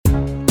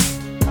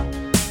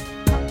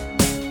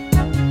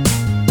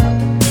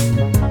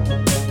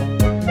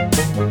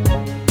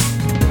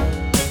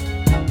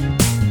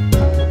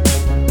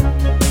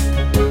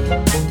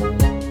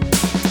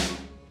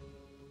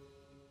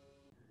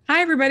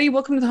everybody.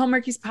 Welcome to the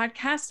Hallmarkies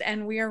podcast.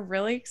 And we are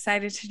really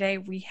excited today.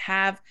 We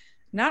have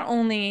not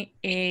only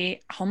a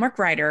Hallmark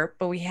writer,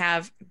 but we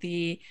have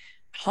the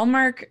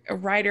Hallmark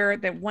writer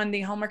that won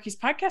the Hallmarkies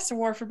podcast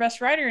award for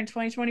best writer in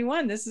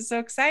 2021. This is so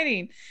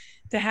exciting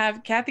to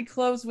have Kathy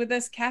Cloves with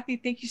us. Kathy,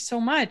 thank you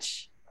so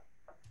much.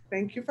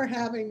 Thank you for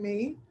having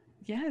me.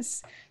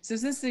 Yes. So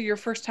since this is your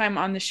first time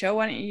on the show,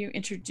 why don't you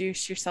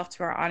introduce yourself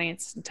to our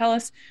audience and tell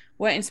us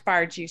what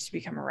inspired you to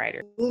become a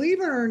writer? Believe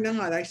it or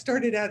not, I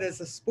started out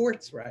as a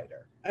sports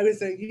writer. I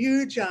was a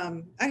huge,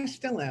 I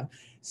still am,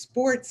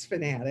 sports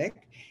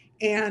fanatic.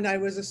 And I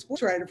was a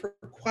sports writer for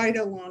quite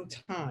a long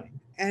time.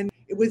 And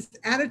it was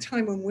at a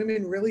time when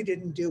women really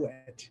didn't do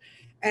it.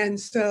 And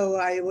so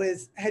I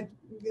had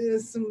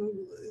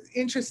some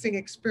interesting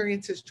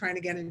experiences trying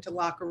to get into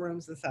locker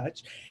rooms and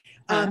such.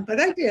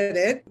 But I did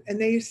it, and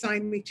they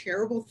assigned me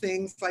terrible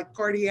things like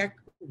cardiac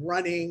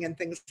running and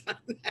things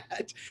like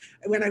that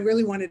when I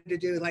really wanted to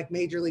do like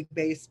Major League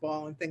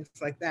Baseball and things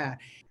like that.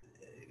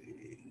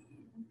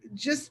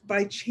 Just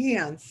by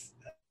chance,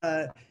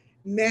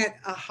 met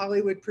a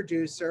Hollywood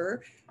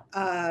producer,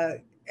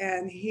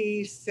 and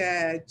he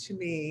said to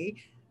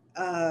me,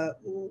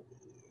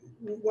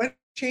 what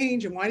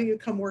change and why do you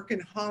come work in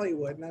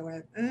Hollywood? And I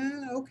went,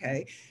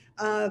 okay.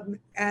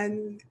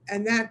 And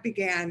that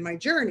began my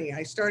journey.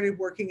 I started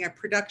working at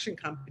production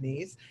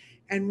companies.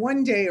 And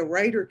one day a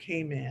writer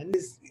came in,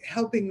 was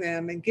helping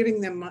them and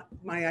giving them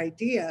my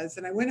ideas.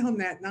 And I went home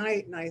that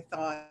night and I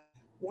thought,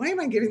 why am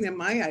I giving them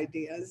my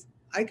ideas?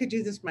 I could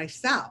do this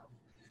myself.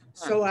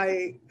 So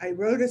I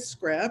wrote a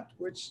script,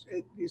 which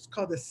is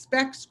called a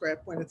spec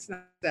script when it's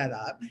not set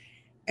up.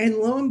 And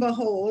lo and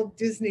behold,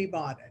 Disney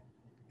bought it.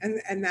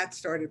 And that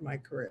started my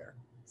career.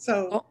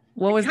 So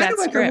what was that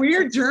script? Kind of like a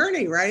weird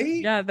journey, right?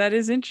 Yeah, that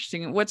is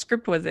interesting. What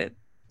script was it?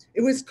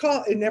 It was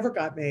called, it never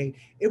got made.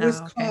 It was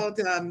called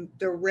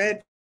The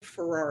Red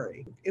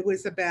Ferrari. It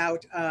was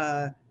about,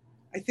 I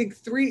think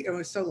it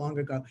was so long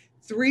ago,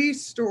 3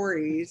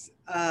 stories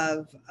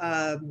of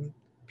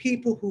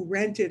people who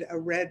rented a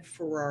red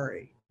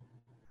Ferrari.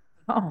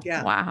 Oh,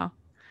 yeah. Wow.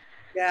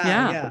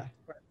 Yeah.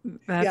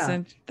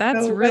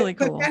 That's really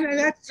cool. But then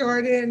that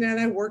started, and then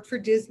I worked for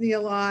Disney a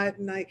lot,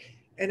 and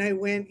I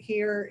went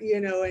here,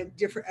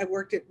 I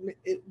worked at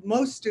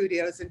most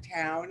studios in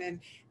town,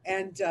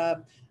 and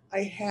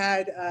I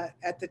had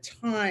at the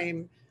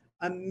time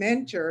a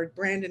mentor,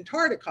 Brandon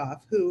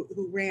Tartikoff, who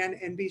ran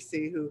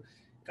NBC, who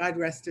God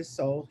rest his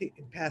soul, he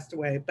passed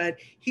away, but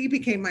he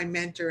became my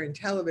mentor in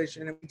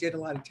television, and we did a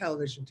lot of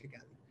television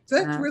together. So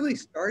that's really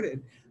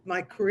started.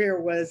 My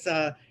career was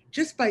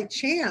just by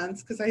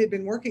chance, because I had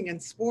been working in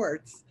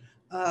sports,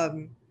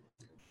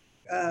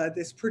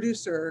 this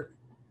producer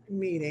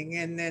meeting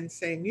and then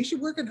saying, you should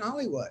work in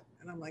Hollywood.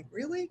 And I'm like,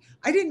 really?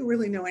 I didn't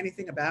really know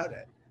anything about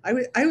it.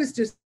 I was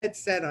just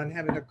set on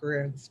having a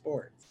career in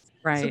sports.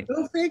 Right. So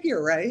go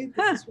figure, right?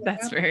 That's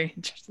happened. Very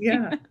interesting.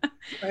 Yeah.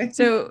 Right.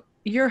 So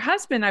your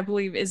husband, I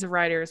believe, is a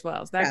writer as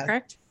well. Is that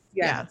correct?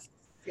 Yes.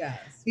 Yeah.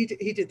 Yes.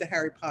 He did the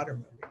Harry Potter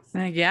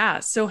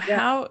movies. So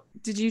how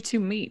did you two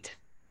meet?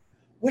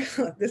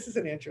 Well, this is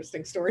an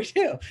interesting story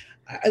too.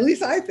 At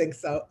least I think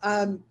so.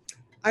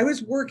 I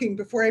was working,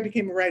 before I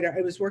became a writer,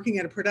 I was working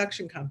at a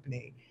production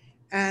company.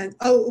 And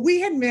we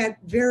had met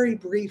very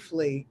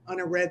briefly on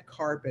a red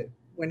carpet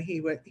when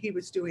he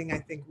was doing, I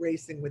think,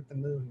 Racing with the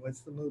Moon was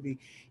the movie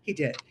he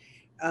did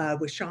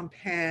with Sean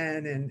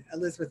Penn and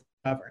Elizabeth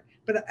Glover.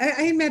 But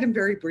I met him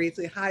very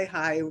briefly,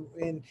 hi.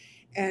 And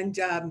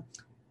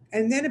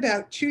then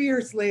about 2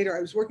 years later, I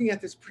was working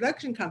at this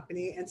production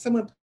company, and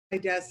someone put on my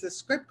desk this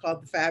script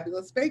called The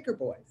Fabulous Baker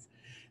Boys.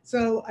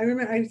 So I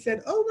remember I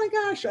said, oh my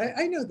gosh,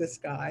 I know this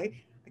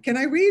guy. Can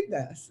I read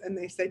this? And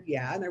they said,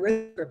 yeah. And I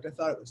read the script. I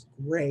thought it was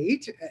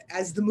great,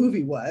 as the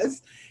movie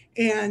was.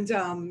 And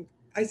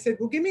I said,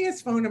 well, give me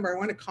his phone number. I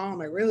want to call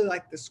him. I really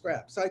like the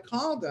script. So I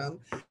called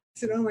him. I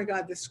said, oh my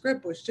God, this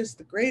script was just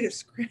the greatest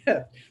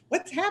script.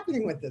 What's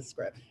happening with this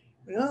script?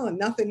 Well,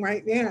 nothing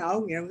right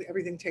now.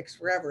 Everything takes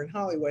forever in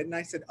Hollywood. And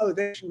I said, oh,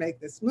 they should make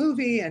this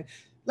movie. And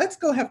let's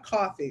go have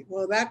coffee.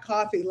 Well, that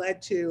coffee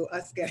led to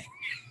us getting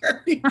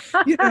married,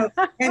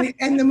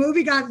 and the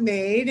movie got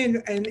made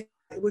and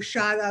it was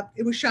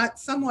shot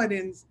somewhat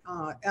in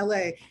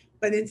LA,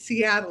 but in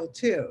Seattle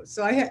too.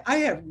 So I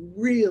have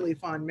really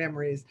fond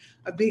memories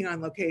of being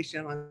on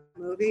location on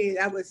the movie.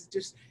 That was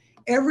just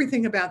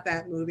everything about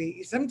that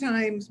movie.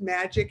 Sometimes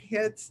magic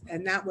hits,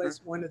 and that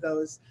was one of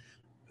those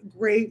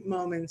great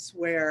moments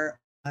where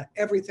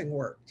everything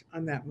worked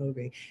on that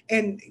movie.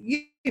 And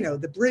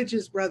the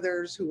Bridges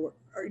brothers, who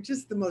are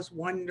just the most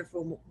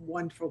wonderful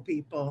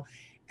people,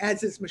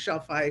 as is Michelle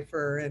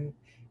Pfeiffer, and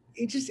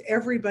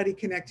everybody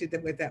connected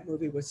with that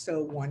movie was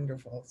so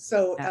wonderful.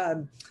 So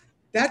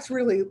that's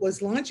really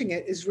was launching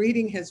it, is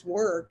reading his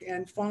work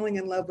and falling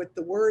in love with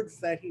the words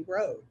that he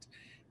wrote,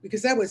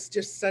 because that was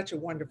just such a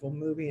wonderful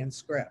movie and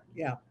script.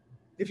 Yeah.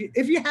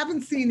 If you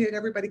haven't seen it,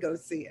 everybody go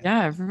see it.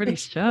 Yeah, everybody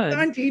should. It's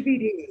on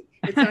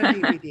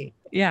DVD.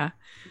 Yeah,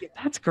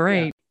 that's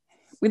great.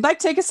 We'd like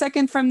to take a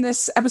second from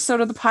this episode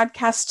of the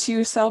podcast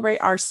to celebrate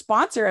our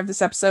sponsor of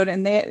this episode,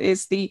 and that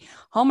is the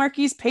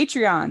Hallmarkies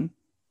Patreon.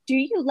 Do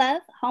you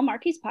love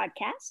Hallmarkies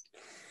podcast?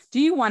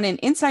 Do you want an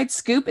inside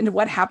scoop into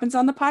what happens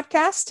on the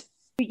podcast?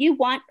 Do you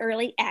want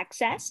early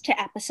access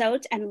to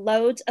episodes and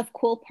loads of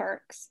cool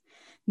perks?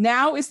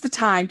 Now is the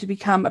time to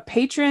become a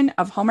patron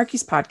of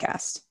Hallmarkies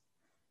podcast.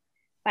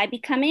 By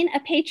becoming a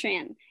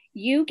patron,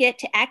 you get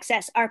to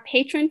access our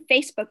patron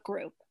Facebook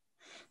group.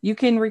 You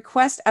can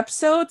request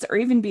episodes or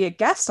even be a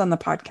guest on the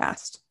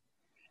podcast.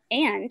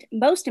 And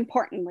most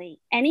importantly,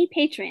 any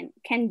patron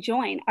can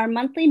join our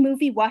monthly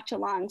movie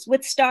watch-alongs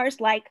with stars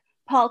like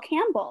Paul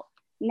Campbell,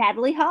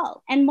 Natalie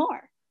Hall, and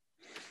more.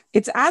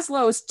 It's as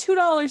low as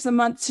 $2 a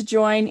month to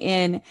join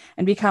in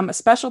and become a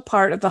special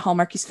part of the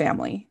Hallmarkies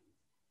family.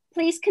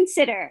 Please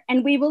consider,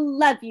 and we will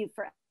love you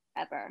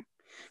forever.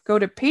 Go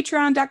to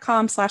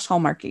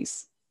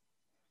patreon.com/Hallmarkies.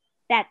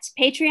 That's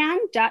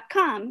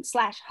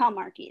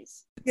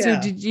patreon.com/Hallmarkies. Yeah.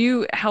 So did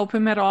you help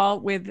him at all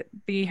with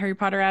the Harry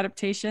Potter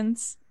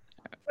adaptations?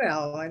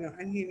 Well, I know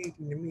he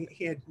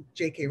had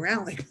J.K.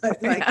 Rowling,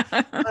 but like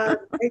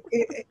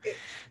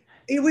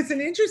it was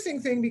an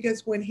interesting thing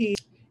because when he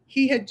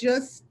had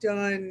just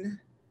done,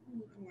 I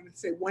want to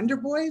say Wonder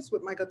Boys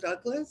with Michael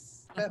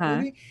Douglas, that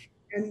movie,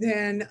 and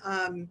then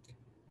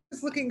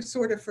was looking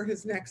sort of for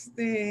his next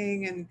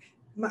thing, and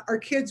our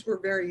kids were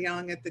very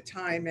young at the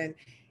time, and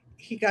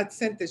he got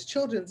sent this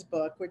children's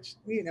book, which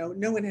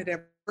no one had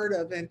ever heard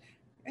of, and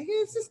hey,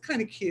 this is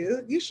kind of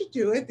cute. You should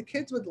do it. The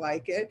kids would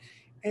like it.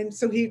 And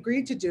so he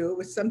agreed to do it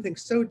with something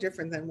so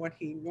different than what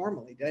he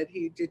normally did.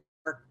 He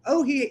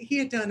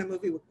had done a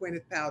movie with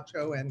Gwyneth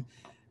Paltrow and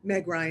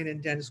Meg Ryan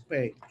and Dennis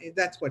Quaid.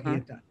 That's what he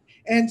had done.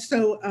 And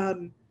so,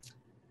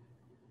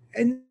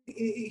 and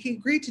he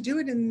agreed to do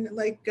it, and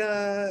I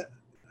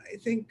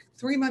think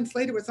 3 months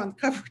later it was on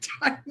Cover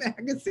Time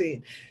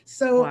magazine.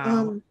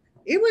 So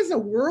it was a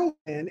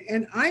whirlwind,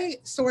 and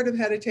I sort of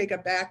had to take a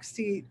back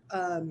seat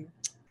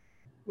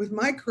with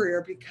my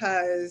career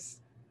because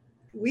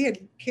we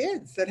had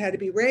kids that had to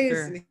be raised,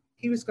 and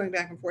he was going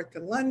back and forth to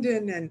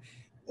London, and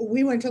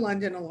we went to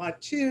London a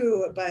lot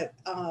too. But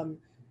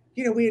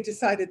we had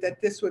decided that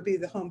this would be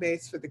the home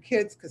base for the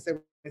kids because they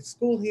were at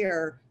school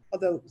here.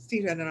 Although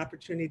Steve had an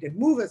opportunity to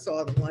move us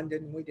all to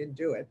London, and we didn't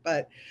do it.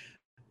 But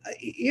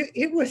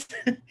it was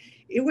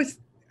it was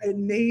an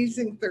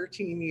amazing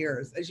 13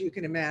 years, as you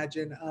can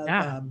imagine.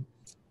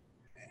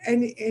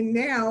 And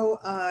now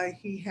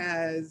he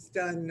has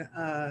done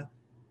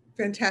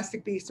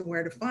Fantastic Beasts and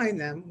Where to Find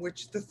Them,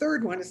 which the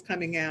third one is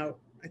coming out,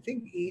 I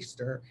think,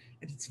 Easter,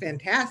 and it's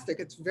fantastic.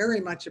 It's very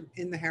much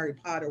in the Harry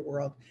Potter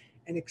world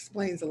and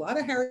explains a lot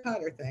of Harry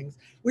Potter things,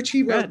 which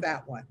he wrote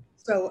that one.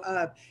 So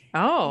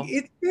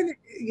he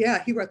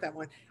wrote that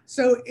one.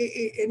 So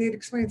it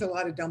explains a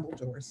lot of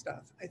Dumbledore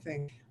stuff, I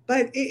think.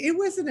 But it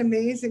was an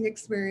amazing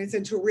experience,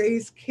 and to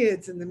raise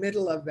kids in the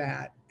middle of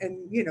that,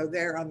 and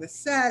they're on the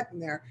set and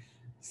they're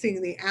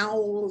seeing the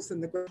owls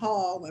and the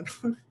hall, and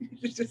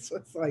it just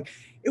was like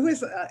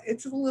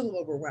it's a little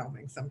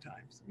overwhelming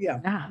sometimes. Yeah.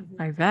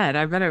 I bet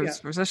it was,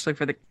 especially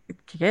for the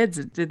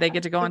kids. Did they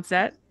get to go on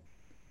set?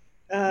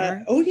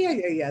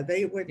 Yeah.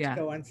 They went to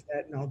go on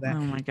set and all that. Oh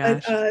my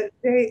gosh. But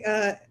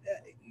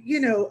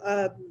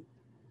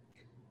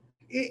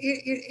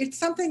it's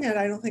something that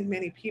I don't think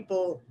many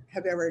people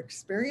have ever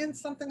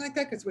experienced, something like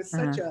that, because it was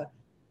such a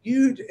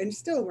huge, and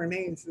still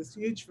remains this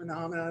huge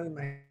phenomenon in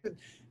my,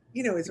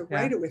 as a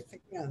writer with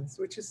fans,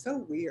 which is so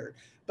weird,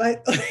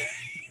 but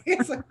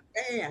it's like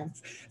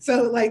fans.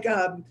 So like,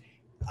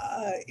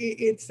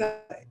 he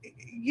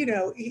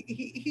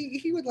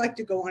would like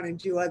to go on and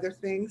do other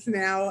things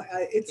now.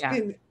 It's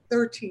been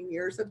 13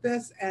 years of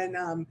this, and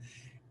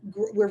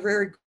we're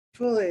very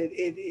grateful.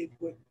 It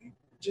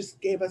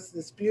just gave us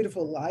this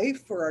beautiful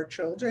life for our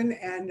children,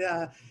 and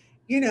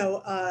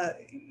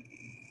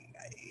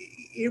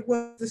it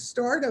was the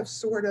start of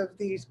sort of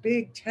these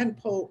big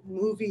tentpole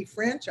movie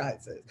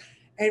franchises,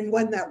 and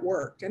one that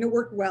worked, and it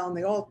worked well, and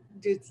they all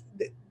did.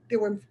 There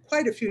were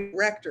quite a few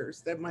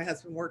directors that my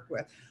husband worked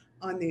with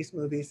on these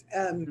movies,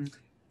 and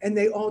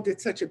they all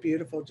did such a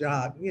beautiful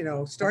job,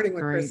 starting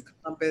with Chris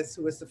Columbus,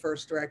 who was the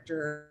first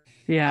director,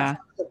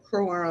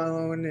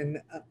 Cuarón,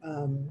 and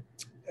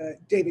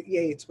David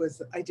Yates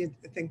did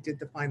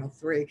the final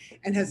three,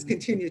 and has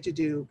continued to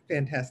do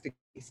fantastic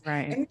pieces.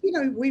 Right.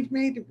 And we've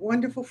made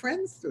wonderful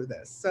friends through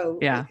this. So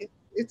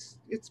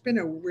it's been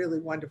a really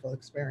wonderful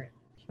experience.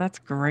 That's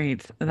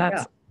great.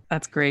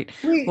 That's great.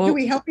 Do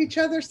we help each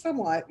other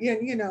somewhat? Yeah,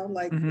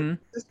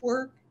 this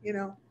work,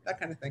 that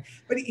kind of thing.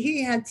 But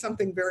he had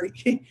something very,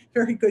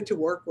 very good to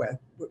work with.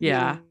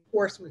 Yeah.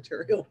 Course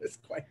material is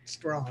quite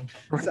strong.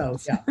 Right. So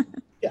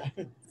yeah.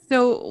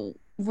 So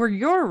for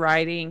your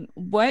writing,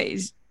 what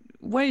is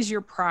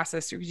your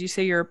process? Or would you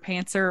say you're a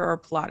pantser or a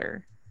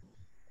plotter?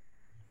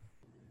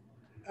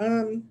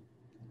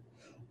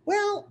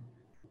 Well,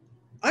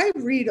 I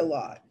read a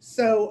lot.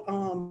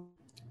 So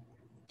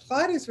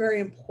plot is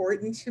very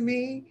important to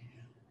me,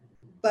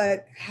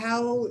 but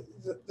how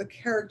the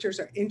characters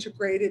are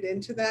integrated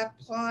into that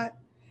plot,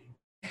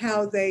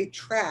 how they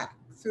track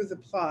through the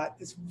plot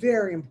is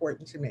very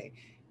important to me,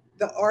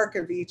 the arc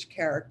of each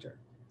character.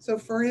 So,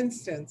 for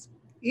instance,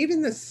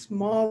 even the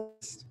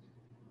smallest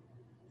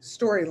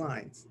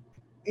storylines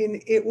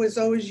in It Was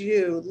Always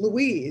You,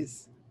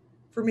 Louise,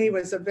 for me,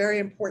 was a very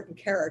important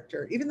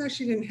character, even though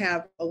she didn't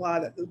have a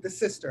lot of the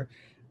sister,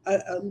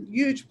 a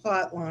huge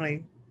plot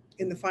line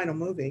in the final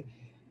movie.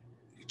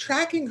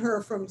 Tracking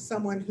her from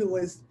someone who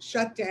was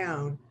shut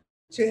down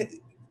to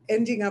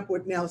ending up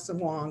with Nelson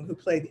Wong, who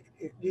played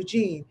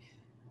Eugene,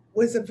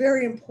 was a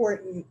very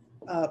important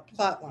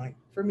plot line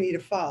for me to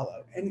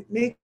follow and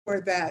make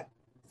sure that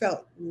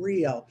felt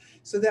real,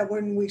 so that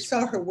when we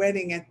saw her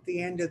wedding at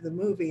the end of the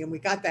movie and we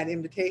got that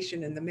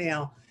invitation in the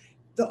mail,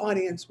 the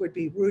audience would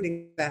be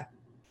rooting for that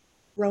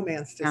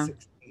romance to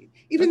succeed,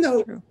 even though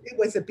it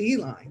was a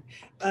beeline,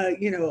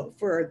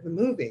 for the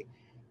movie.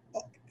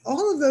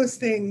 All of those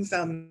things,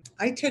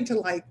 I tend to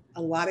like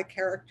a lot of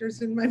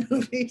characters in my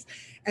movies.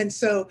 And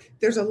so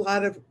there's a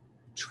lot of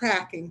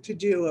tracking to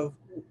do of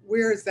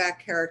where is that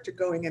character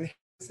going and how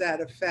does that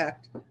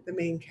affect the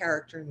main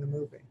character in the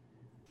movie.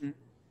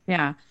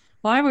 Yeah.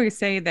 Well, I would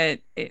say that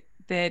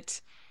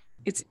it's,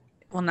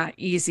 well, not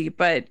easy,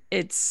 but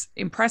it's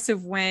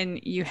impressive when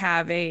you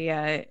have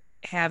a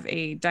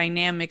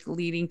dynamic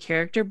leading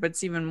character, but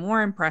it's even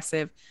more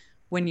impressive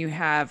when you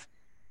have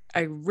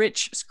a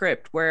rich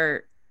script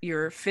where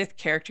your fifth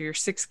character, your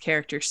sixth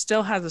character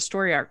still has a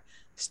story arc,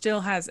 still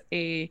has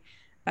a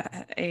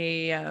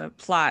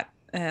plot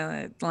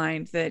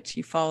line that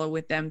you follow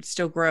with them,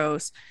 still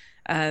grows.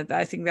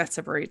 I think that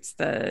separates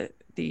the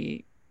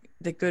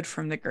good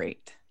from the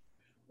great.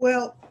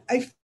 Well, I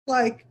feel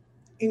like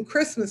in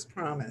Christmas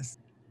Promise,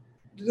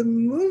 the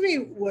movie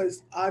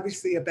was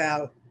obviously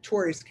about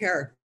Tori's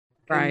character,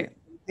 right,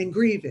 and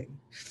grieving,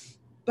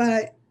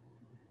 but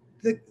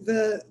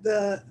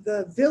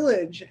the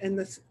village and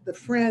the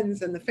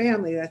friends and the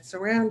family that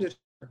surrounded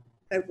her,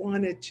 that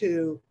wanted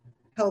to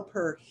help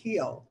her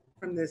heal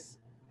from this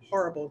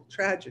horrible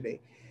tragedy,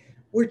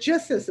 were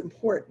just as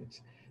important.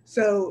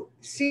 So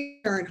seeing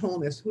Sharon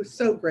Holness, who was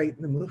so great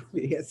in the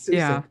movie as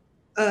Susan,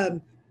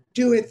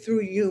 do it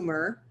through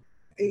humor,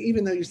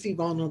 even though you see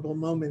vulnerable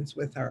moments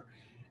with her.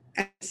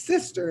 And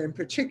sister in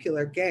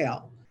particular,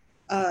 Gail,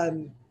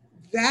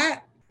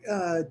 that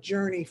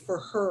journey for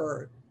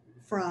her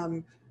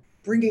from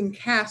bringing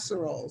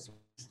casseroles,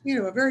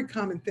 a very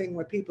common thing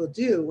what people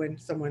do when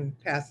someone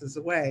passes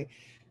away,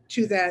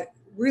 to that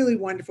really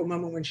wonderful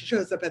moment when she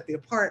shows up at the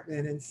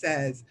apartment and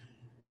says,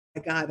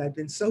 "My God, I've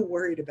been so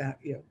worried about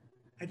you.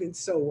 I've been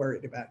so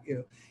worried about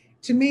you."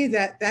 To me,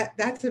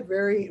 that's a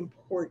very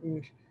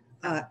important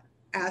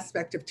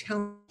aspect of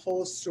telling the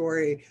whole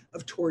story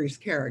of Tori's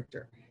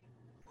character.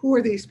 Who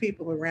are these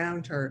people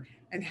around her,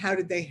 and how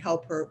did they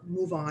help her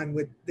move on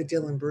with the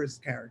Dylan Bruce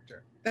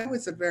character? That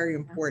was a very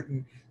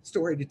important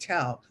story to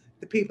tell,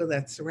 the people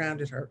that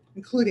surrounded her,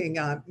 including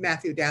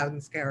Matthew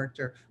Dowden's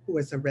character, who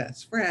was her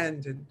best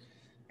friend, and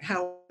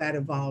how that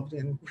evolved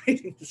in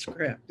writing the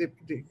script.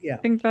 I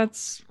think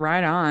that's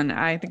right on.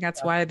 I think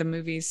that's why the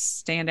movies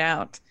stand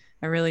out.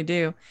 I really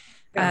do.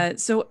 Yeah.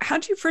 So how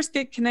did you first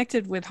get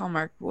connected with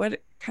Hallmark?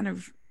 What kind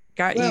of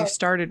got you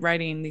started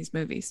writing these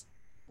movies?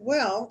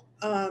 Well,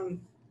 let's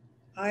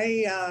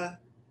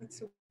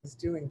see what I was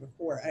doing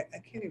before. I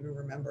can't even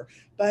remember,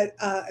 but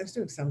I was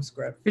doing some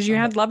script. Because you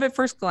had Love at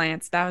First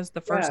Glance. That was the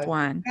first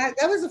one.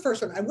 That was the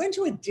first one. I went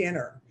to a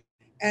dinner,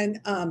 and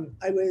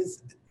I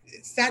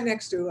sat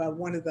next to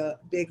one of the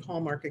big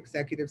Hallmark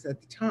executives at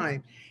the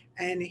time,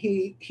 and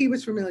he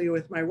was familiar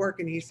with my work,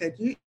 and he said,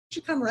 "You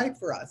should come write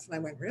for us." And I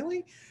went,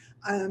 "Really?"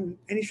 And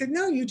he said,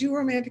 "No, you do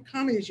romantic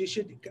comedies. You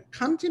should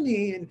come to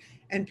me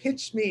and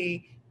pitch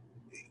me,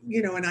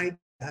 an idea."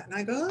 And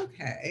I go,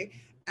 "Okay."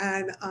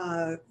 And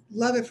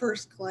Love at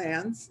First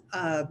Glance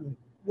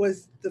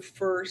was the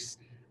first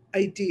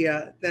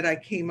idea that I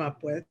came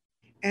up with.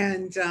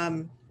 And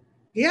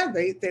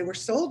they were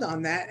sold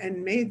on that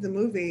and made the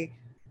movie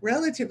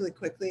relatively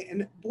quickly.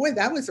 And boy,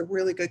 that was a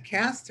really good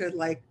cast to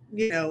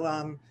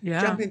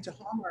jump into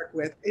Hallmark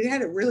with. It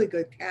had a really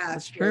good cast.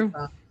 That's true.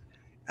 With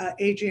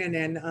Adrienne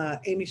and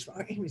Amy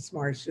Smart. Amy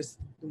Smart is just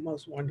the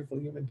most wonderful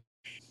human.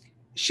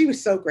 She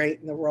was so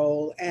great in the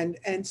role.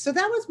 And so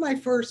that was my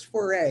first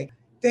foray.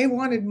 They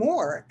wanted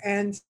more.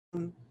 And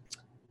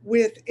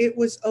with It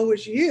Was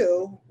Always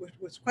You, which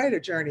was quite a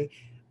journey,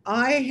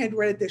 I had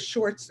read this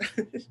short,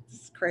 this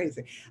is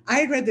crazy. I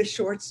had read this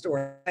short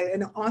story,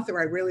 an author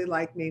I really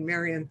liked named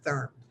Marion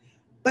Thurm.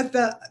 But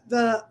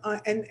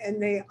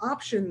and they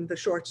optioned the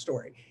short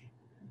story.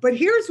 But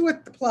here's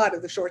what the plot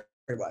of the short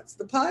story was.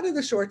 The plot of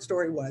the short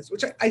story was,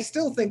 which I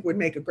still think would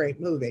make a great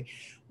movie,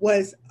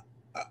 was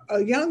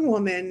a young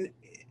woman,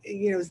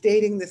 is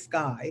dating this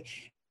guy,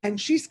 and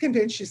she's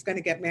convinced she's going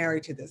to get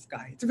married to this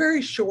guy. It's a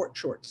very short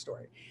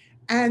story.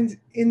 And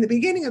in the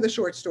beginning of the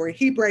short story,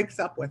 he breaks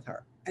up with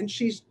her, and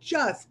she's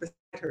just beside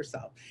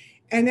herself.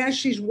 And as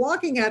she's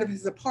walking out of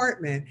his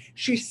apartment,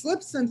 she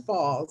slips and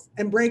falls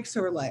and breaks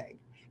her leg.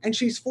 And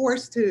she's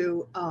forced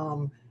to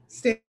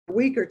stay a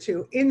week or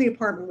two in the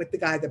apartment with the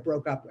guy that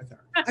broke up with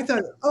her. I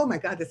thought, oh my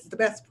God, this is the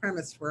best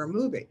premise for a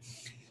movie.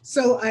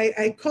 So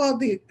I called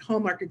the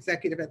Hallmark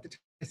executive at the time.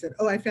 I said,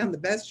 oh, I found the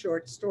best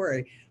short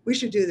story. We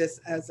should do this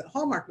as a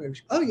Hallmark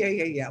movie. Oh,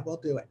 yeah, we'll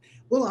do it.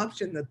 We'll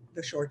option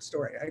the short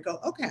story. I go,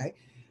 okay.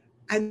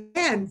 And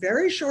then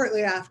very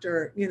shortly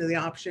after, the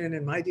option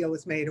and my deal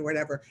was made or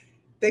whatever,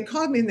 they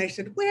called me and they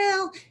said,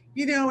 well,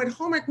 at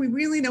Hallmark, we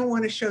really don't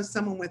want to show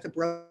someone with a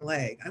broken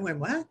leg. I went,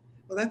 what?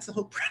 Well, that's the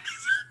whole premise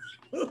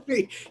of the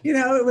movie.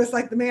 It was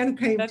like the man who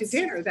came to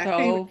dinner. That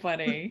so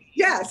funny.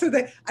 Yeah. So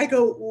I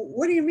go,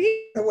 what do you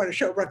mean I want to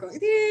show a broken leg?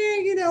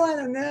 Yeah, I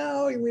don't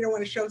know. We don't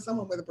want to show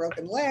someone with a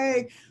broken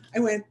leg. I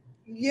went,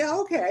 yeah,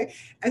 okay.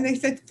 And they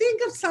said,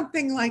 think of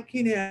something like,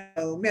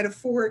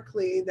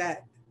 metaphorically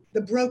that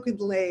the broken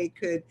leg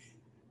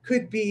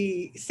could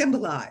be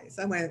symbolized.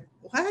 I went,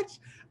 what?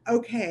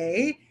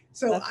 Okay.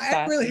 So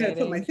I really had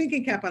to put my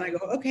thinking cap on. I go,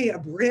 okay, a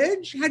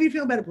bridge? How do you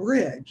feel about a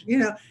bridge?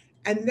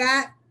 And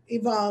that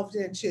evolved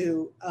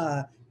into,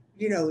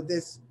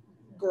 this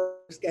girl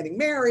was getting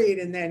married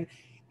and then,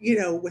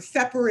 was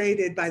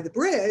separated by the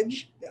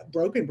bridge,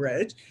 broken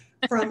bridge,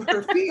 from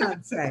her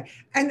fiance.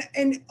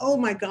 And oh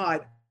my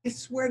God, I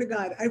swear to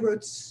God, I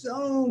wrote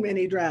so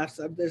many drafts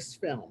of this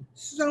film,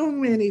 so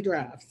many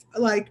drafts.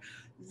 Like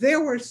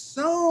there were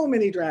so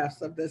many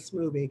drafts of this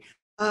movie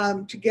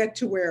to get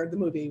to where the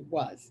movie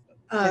was.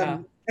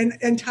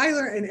 And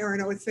Tyler and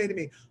Aaron always say to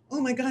me, oh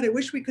my God, I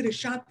wish we could have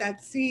shot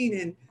that scene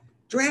in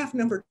draft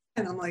number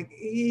 10. I'm like,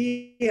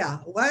 yeah,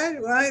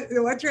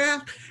 what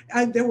draft?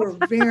 And there were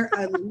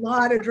a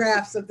lot of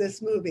drafts of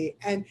this movie.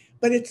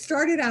 But it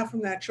started out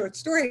from that short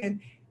story.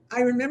 And I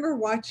remember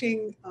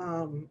watching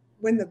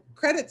when the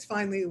credits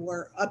finally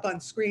were up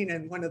on screen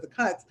in one of the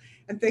cuts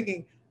and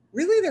thinking,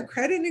 really, they're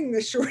crediting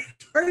the short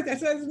story? That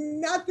has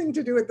nothing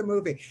to do with the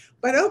movie.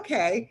 But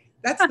okay,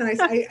 that's nice.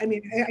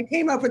 I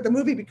came up with the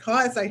movie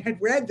because I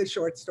had read the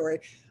short story.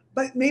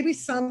 But maybe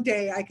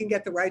someday I can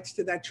get the rights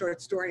to that short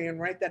story and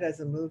write that as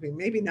a movie.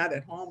 Maybe not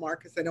at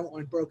Hallmark because I don't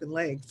want broken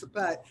legs.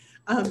 But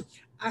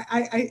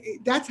I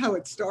that's how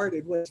it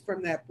started, was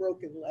from that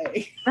broken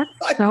leg.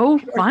 That's so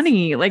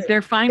funny. Like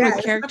they're fine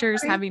with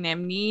characters having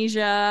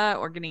amnesia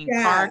or getting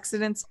car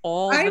accidents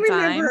all the time.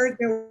 I remember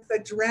there was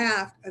a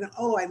draft, and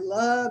I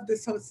love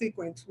this whole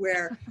sequence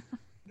where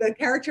the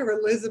character of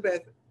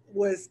Elizabeth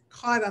was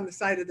caught on the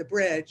side of the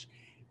bridge,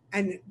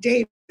 and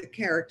Dave, the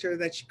character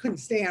that she couldn't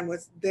stand,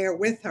 was there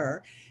with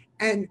her,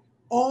 and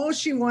all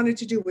she wanted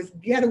to do was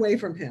get away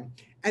from him.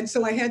 And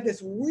so I had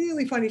this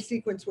really funny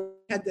sequence where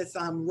I had this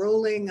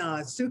rolling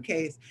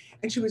suitcase,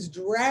 and she was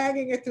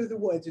dragging it through the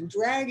woods and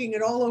dragging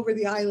it all over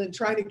the island,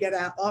 trying to get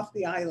out off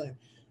the island.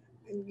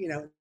 And,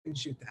 didn't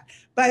shoot that,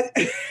 but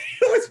it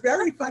was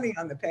very funny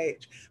on the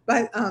page.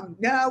 But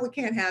no, we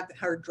can't have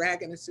her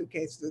dragging a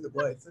suitcase through the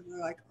woods. And we're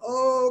like,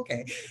 oh,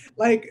 okay.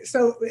 Like,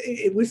 so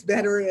it was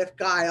better if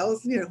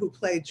Giles, who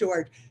played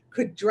George,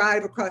 could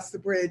drive across the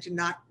bridge and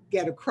not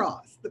get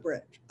across the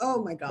bridge.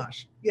 Oh my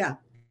gosh. Yeah.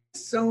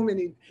 So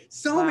many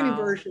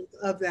versions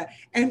of that.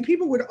 And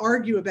people would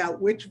argue about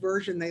which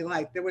version they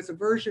liked. There was a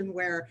version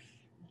where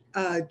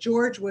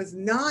George was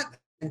not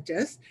a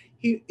scientist.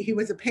 He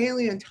was a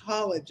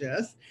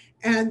paleontologist,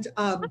 and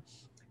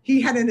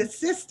he had an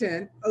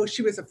assistant. Oh,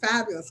 she was a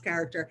fabulous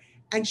character.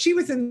 And she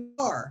was in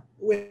the car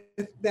with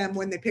them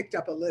when they picked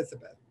up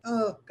Elizabeth.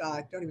 Oh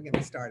God, don't even get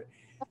me started.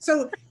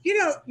 So,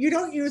 you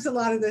don't use a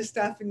lot of this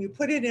stuff and you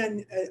put it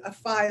in a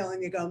file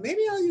and you go,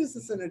 maybe I'll use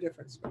this in a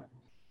different script.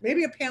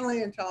 Maybe a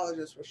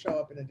paleontologist will show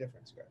up in a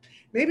different script.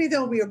 Maybe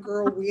there'll be a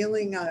girl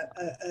wheeling a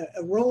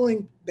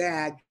rolling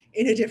bag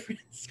in a different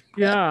script.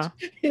 Yeah,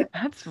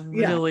 that's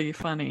really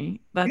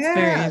funny. That's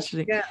very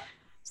interesting. Yeah.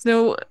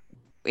 So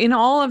in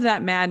all of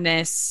that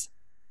madness,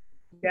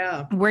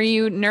 were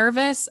you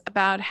nervous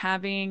about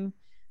having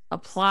a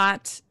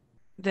plot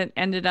that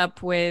ended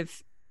up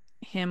with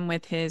him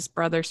with his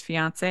brother's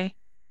fiance?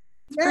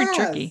 It's pretty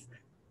tricky.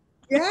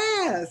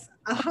 Yes,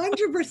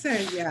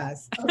 100%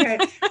 yes. Okay,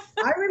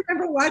 I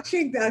remember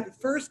watching the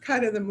first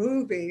cut of the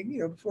movie,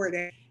 before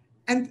it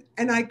ended,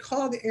 and I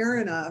called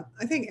Aaron up.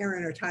 I think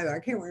Aaron or Tyler, I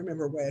can't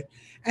remember which.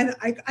 And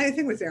I think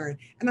it was Aaron.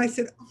 And I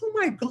said, oh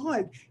my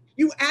God,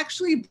 you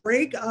actually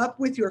break up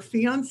with your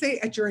fiance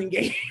at your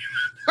engagement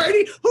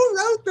party? Who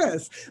wrote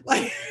this?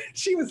 Like,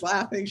 she was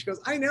laughing. She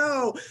goes, I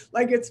know,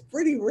 like it's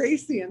pretty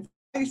racy and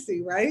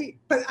spicy, right?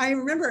 But I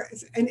remember,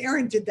 and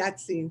Erin did that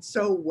scene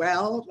so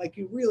well. Like,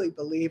 you really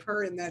believe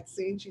her in that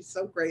scene. She's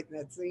so great in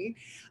that scene.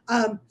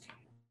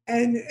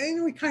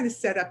 And we kind of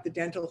set up the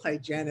dental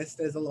hygienist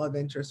as a love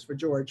interest for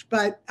George.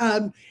 But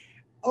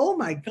oh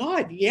my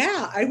God,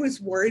 yeah, I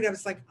was worried. I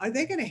was like, are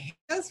they going to hate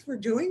us for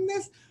doing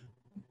this?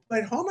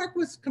 But Hallmark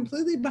was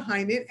completely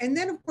behind it. And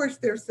then, of course,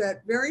 there's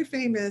that very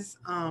famous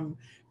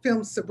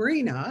film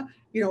Sabrina,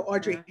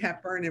 Audrey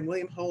Hepburn and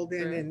William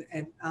Holden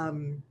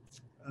and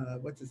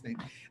what's his name?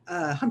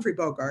 Humphrey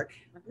Bogart,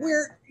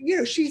 where,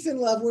 she's in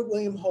love with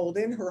William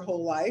Holden her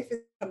whole life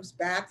and comes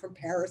back from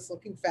Paris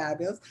looking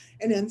fabulous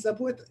and ends up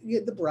with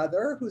the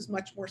brother who's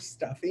much more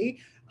stuffy,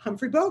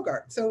 Humphrey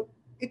Bogart. So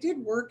it did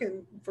work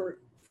for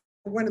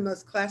one of the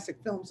most classic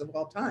films of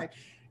all time.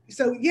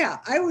 So yeah,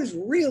 I was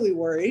really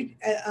worried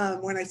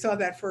when I saw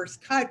that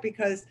first cut,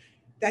 because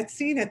that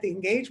scene at the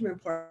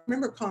engagement party, I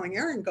remember calling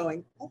Erin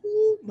going,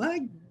 oh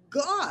my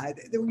God,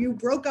 you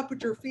broke up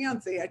with your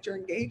fiance at your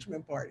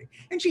engagement party.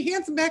 And she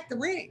hands him back the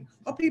ring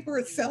while people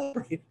are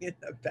celebrating in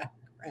the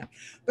background.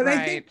 But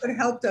I think what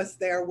helped us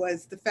there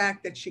was the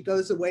fact that she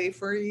goes away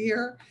for a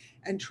year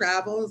and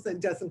travels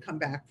and doesn't come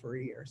back for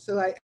a year. So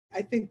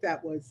I think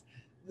that was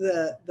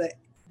the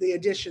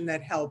addition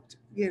that helped,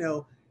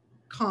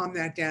 calm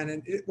that down.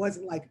 And it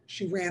wasn't like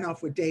she ran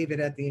off with David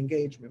at the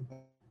engagement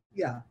party.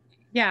 Yeah.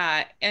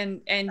 Yeah.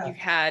 And you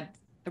had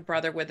the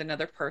brother with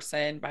another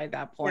person by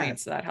that point.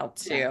 Yes. So that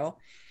helped too.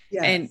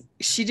 Yes. And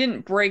she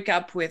didn't break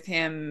up with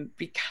him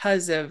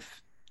because of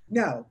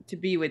to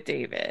be with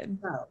David.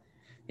 No.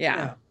 Yeah.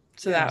 No.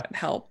 So that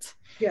helped.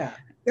 Yeah.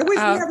 There was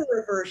never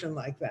a version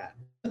like that.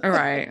 All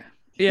right.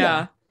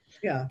 Yeah.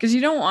 Yeah. Because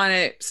you don't want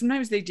to,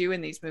 sometimes they do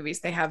in these movies,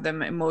 they have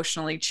them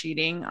emotionally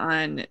cheating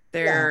on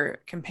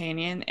their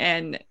companion,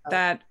 and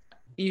that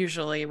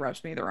usually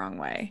rubs me the wrong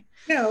way.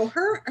 No,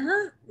 her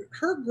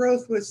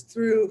growth was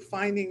through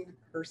finding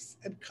her,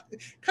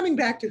 coming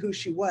back to who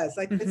she was.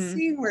 Like the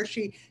scene where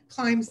she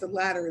climbs the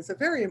ladder is a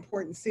very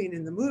important scene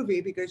in the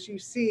movie, because you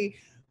see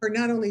her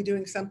not only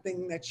doing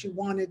something that she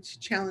wanted to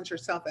challenge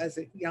herself as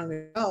a young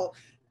adult,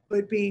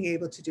 but being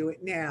able to do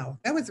it now.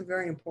 That was a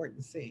very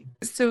important scene.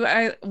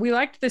 So we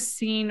liked the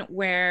scene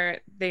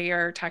where they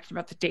are talking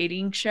about the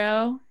dating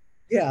show.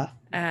 Yeah.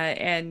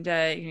 And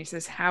he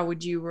says, how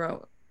would you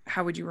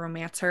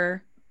romance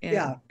her?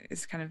 And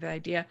is kind of the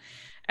idea.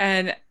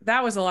 And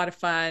that was a lot of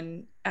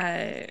fun.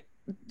 Are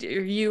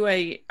you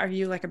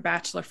like a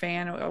Bachelor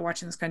fan or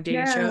watching this kind of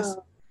dating shows?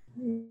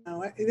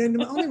 No, then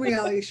the only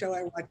reality show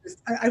I watch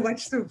is I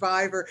watch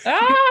Survivor.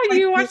 Oh,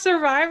 you watch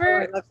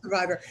Survivor? I love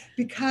Survivor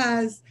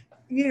because,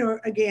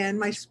 again,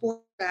 my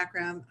sport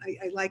background,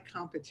 I like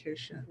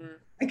competition.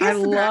 I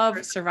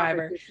love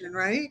Survivor,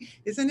 right?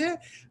 Isn't it?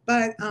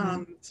 But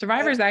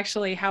Survivor is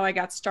actually how I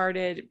got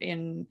started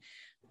in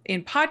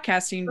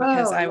podcasting,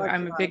 because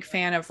I'm a big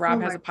fan of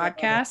Rob Has a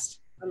Podcast.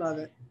 I love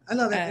it. I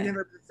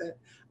never miss it.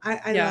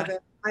 I love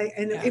it.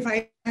 If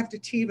I have to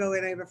TiVo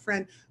it, I have a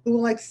friend who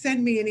will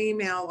send me an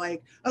email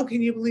like, oh,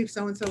 can you believe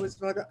so-and-so was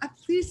voted?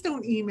 Please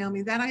don't email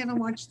me that. I haven't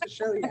watched the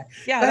show yet.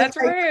 But that's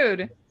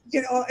rude.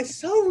 It's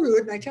so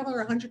rude. And I tell her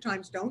 100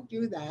 times, don't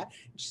do that.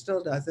 She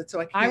still does it.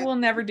 So I will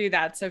never do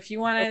that. So if you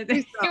want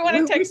to,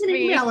 text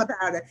me, email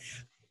about it.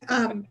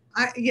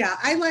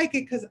 I like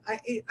it because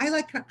I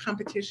like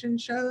competition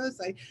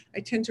shows. I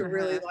tend to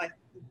really like,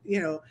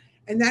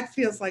 and that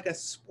feels like a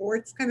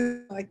sports kind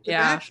of like the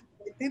Bachelor.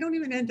 They don't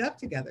even end up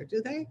together,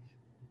 do they?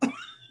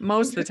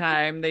 Most of the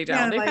time they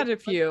don't. They've had a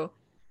few,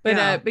 but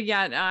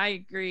I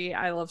agree.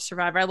 I love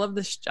Survivor. I love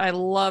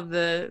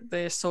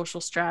the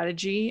social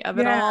strategy of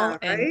it all,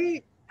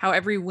 and how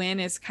every win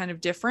is kind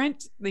of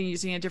different. They're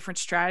using a different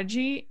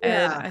strategy,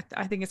 and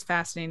I think it's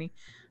fascinating.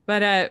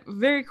 But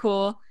very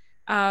cool.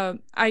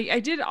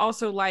 I did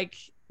also like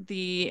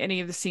any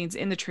of the scenes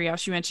in the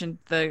treehouse. You mentioned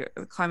the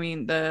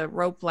climbing the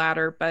rope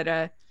ladder, but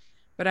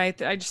I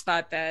just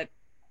thought that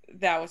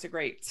was a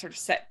great sort of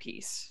set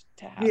piece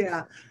to have.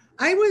 Yeah,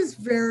 I was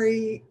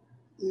very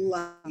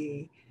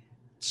lucky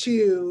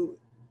to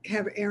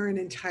have Erin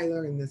and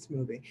Tyler in this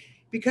movie,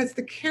 because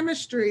the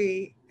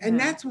chemistry, and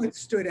that's what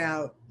stood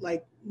out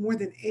like more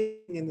than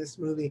anything in this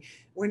movie.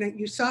 When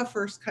you saw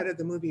first cut of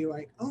the movie, you're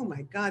like, oh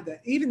my God,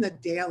 even the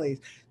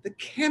dailies, the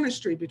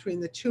chemistry between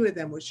the two of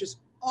them was just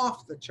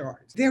off the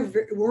charts.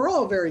 We're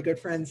all very good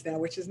friends now,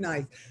 which is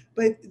nice,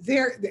 but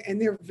they're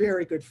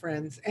very good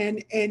friends,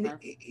 and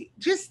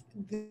just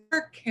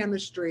their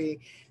chemistry,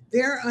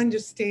 their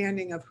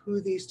understanding of who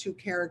these two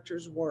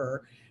characters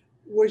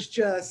was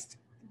just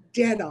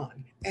dead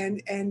on,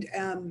 and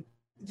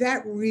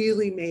that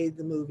really made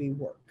the movie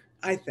work.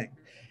 I think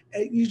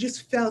you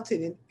just felt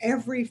it in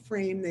every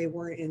frame they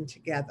were in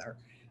together.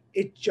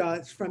 It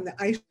just, from the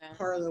ice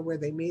parlor where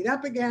they meet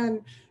up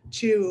again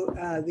to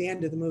the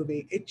end of the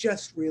movie, it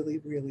just really,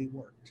 really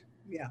worked.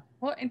 Yeah.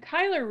 Well, and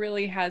Tyler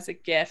really has a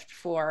gift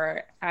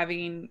for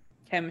having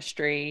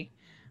chemistry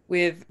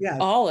with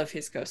all of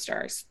his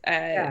co-stars.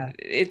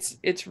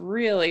 It's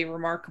really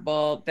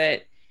remarkable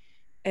that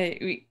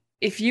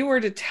if you were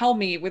to tell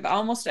me, with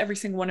almost every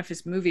single one of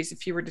his movies,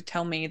 if you were to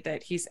tell me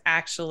that he's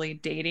actually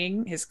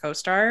dating his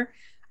co-star,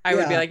 I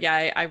would be like,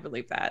 I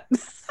believe that.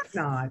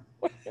 Not,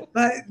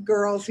 but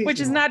girls, which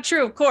is not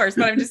true, of course.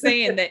 But I'm just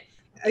saying that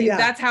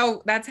that's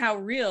how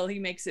real he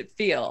makes it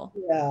feel.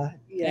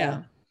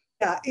 Yeah.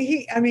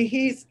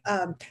 He's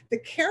the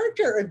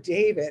character of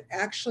David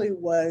actually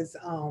was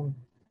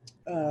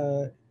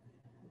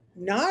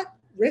not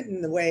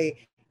written the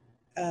way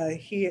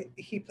he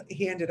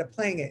ended up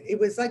playing it. It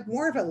was like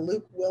more of a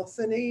Luke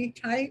Wilson-y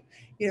type,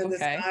 this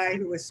guy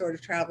who was sort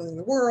of traveling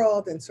the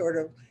world and sort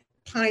of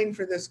pined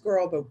for this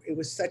girl, but it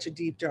was such a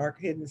deep, dark,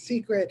 hidden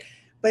secret.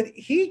 But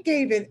he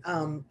gave it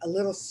a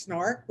little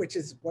snark, which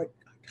is what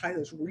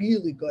Tyler's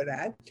really good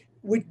at,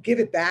 would give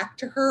it back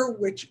to her,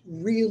 which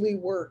really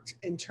worked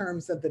in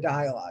terms of the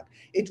dialogue.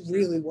 It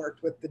really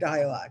worked with the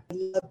dialogue. I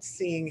loved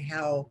seeing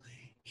how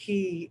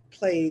he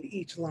played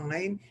each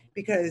line,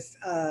 because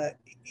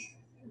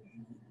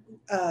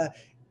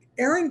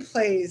Erin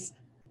plays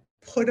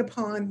put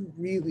upon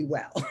really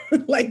well.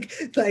 like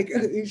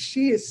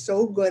she is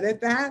so good at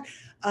that.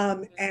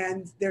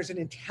 And there's an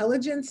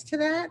intelligence to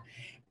that.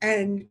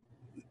 And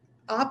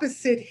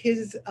opposite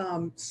his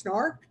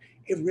snark,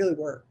 it really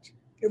worked.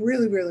 It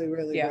really, really,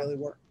 really, really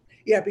worked.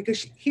 Yeah,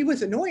 because he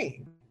was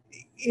annoying.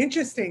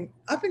 Interesting,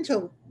 up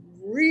until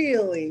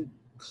really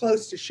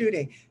close to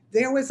shooting,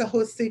 there was a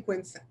whole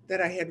sequence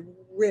that I had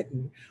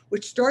written,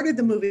 which started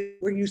the movie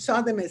where you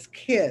saw them as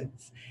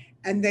kids,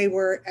 and they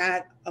were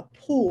at a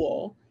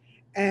pool,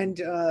 and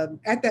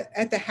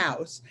at the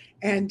house,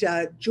 and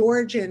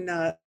George and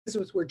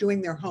Elizabeth were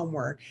doing their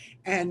homework,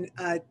 and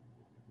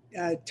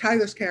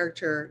Tyler's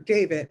character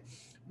David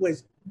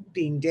was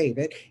being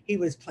David. He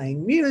was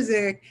playing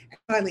music, and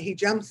finally he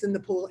jumps in the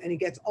pool and he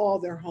gets all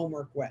their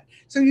homework wet.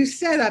 So you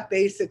set up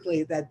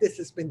basically that this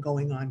has been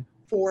going on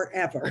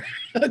forever.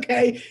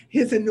 Okay,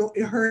 her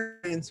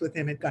annoyance with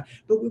him had gone,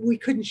 but we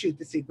couldn't shoot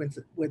the sequence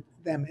with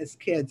them as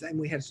kids, and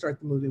we had to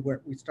start the movie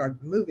where we started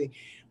the movie.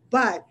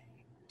 But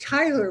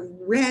Tyler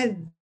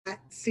read that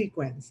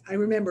sequence, I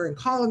remember, and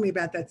calling me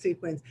about that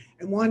sequence,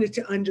 and wanted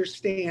to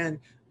understand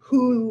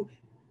who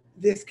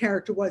this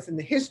character was in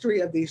the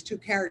history of these two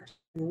characters,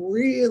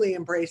 really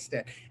embraced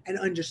it and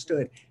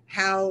understood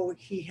how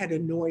he had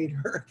annoyed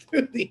her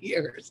through the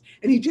years.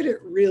 And he did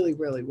it really,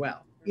 really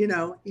well. You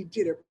know, he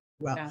did it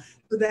well. Yeah.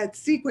 So that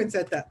sequence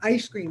at the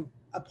ice cream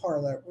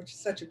parlor, which is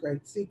such a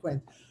great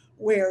sequence,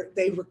 where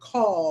they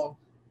recall,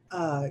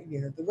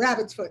 the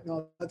rabbit's foot and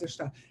all other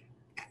stuff.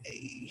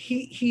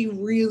 He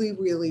really,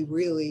 really,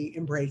 really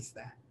embraced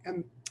that.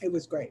 And it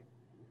was great.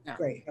 Yeah.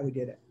 Great how we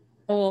did it.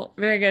 Well,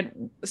 very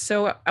good.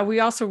 So we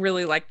also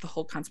really liked the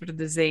whole concept of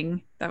the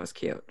zing. That was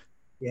cute.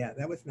 Yeah,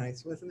 that was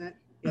nice, wasn't it?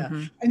 Yeah.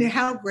 Mm-hmm. And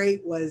how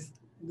great was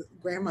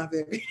Grandma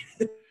Vivian?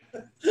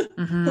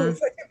 Mm-hmm. It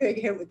was like a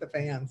big hit with the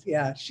fans.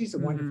 Yeah, she's a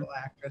wonderful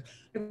actress.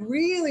 I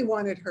really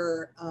wanted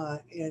her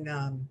in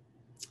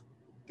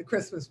the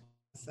Christmas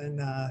and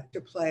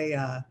to play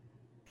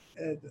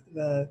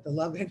the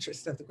love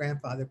interest of the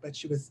grandfather, but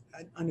she was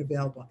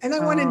unavailable. And I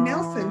wanted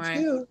Nelson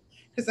too,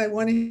 because I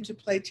wanted him to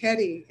play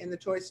Teddy in the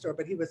toy store,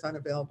 but he was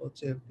unavailable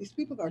too. These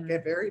people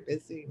get very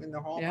busy in the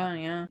Hallmark.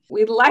 Yeah.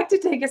 We'd like to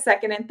take a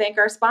second and thank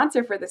our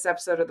sponsor for this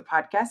episode of the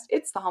podcast.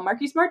 It's the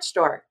Hallmarkies merch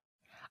store.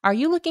 Are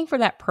you looking for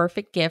that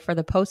perfect gift for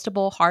the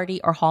postable,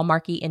 Hardy, or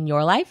Hallmarky in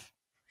your life?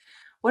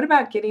 What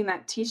about getting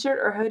that t-shirt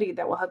or hoodie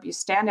that will help you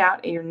stand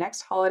out at your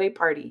next holiday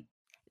party?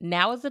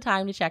 Now is the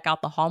time to check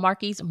out the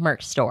Hallmarkies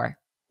merch store.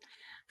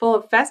 Full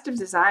of festive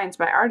designs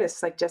by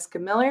artists like Jessica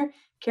Miller,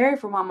 Carrie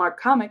from Hallmark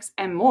Comics,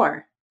 and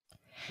more.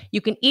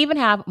 You can even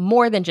have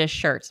more than just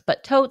shirts,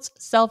 but totes,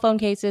 cell phone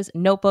cases,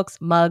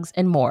 notebooks, mugs,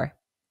 and more.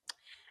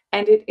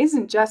 And it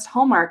isn't just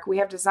Hallmark. We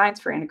have designs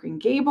for Anna Green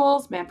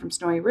Gables, Man from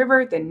Snowy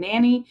River, The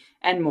Nanny,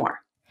 and more.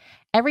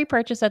 Every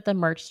purchase at the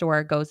merch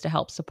store goes to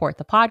help support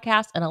the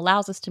podcast and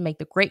allows us to make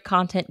the great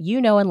content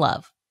you know and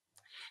love.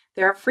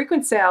 There are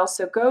frequent sales,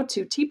 so go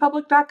to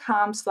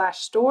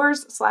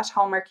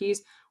tpublic.com/stores/Hallmarkies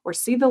or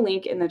see the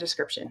link in the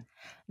description.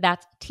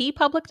 That's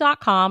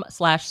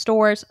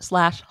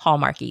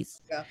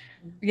tpublic.com/stores/Hallmarkies.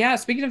 Yeah,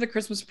 speaking of the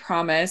Christmas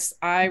Promise,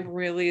 I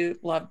really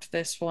loved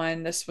this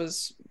one. This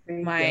was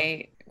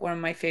one of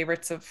my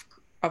favorites of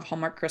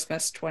Hallmark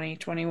Christmas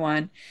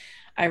 2021.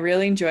 I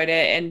really enjoyed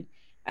it.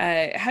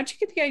 And how'd you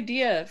get the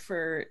idea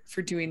for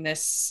doing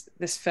this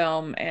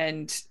film?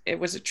 And it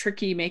was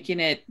tricky making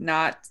it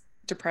not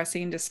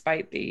depressing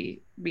despite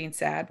being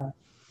sad?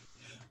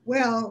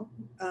 Well,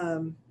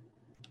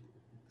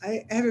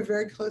 I have a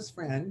very close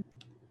friend.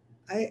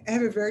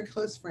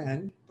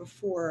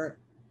 Before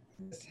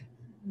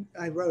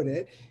I wrote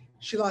it.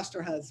 She lost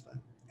her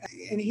husband,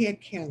 and he had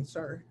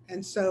cancer.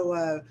 And so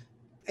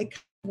I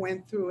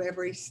went through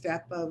every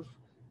step of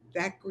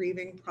that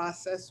grieving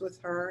process with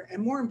her.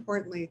 And more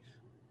importantly,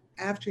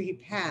 after he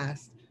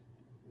passed,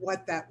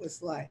 what that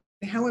was like,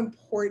 and how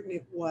important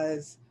it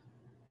was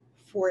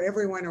for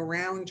everyone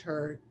around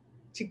her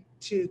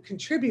to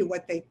contribute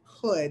what they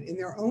could in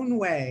their own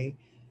way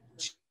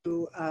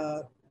to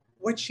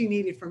what she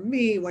needed from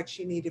me, what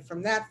she needed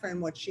from that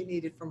friend, what she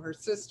needed from her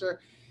sister.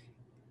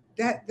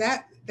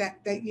 That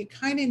you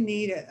kind of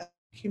need a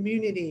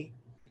community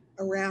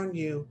around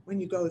you when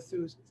you go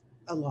through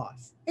a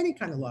loss, any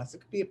kind of loss. It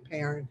could be a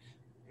parent,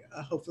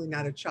 hopefully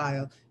not a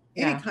child,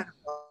 any kind of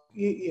loss.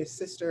 Your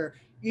sister,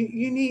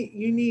 you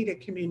need a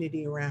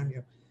community around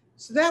you.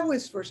 So that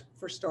was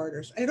for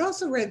starters. I'd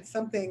also read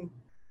something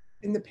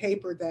in the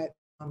paper that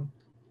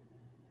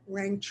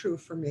rang true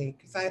for me,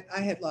 because I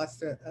had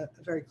lost a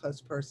very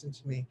close person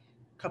to me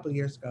a couple of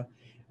years ago,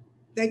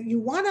 that you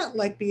want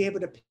to be able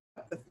to pick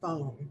up the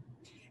phone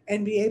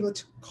and be able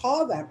to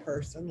call that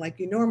person like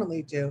you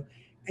normally do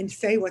and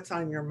say what's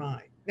on your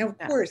mind. Now, of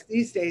course,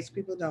 these days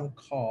people don't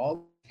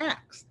call,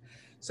 text.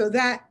 So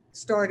that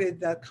started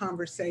the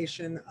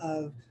conversation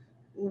of,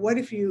 what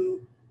if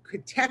you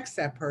could text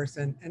that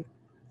person? And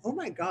oh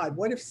my God,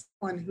 what if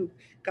someone who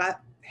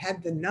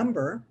had the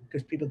number,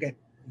 because people get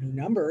new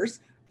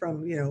numbers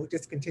from,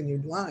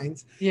 discontinued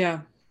lines,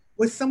 Yeah.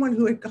 was someone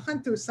who had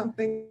gone through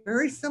something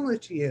very similar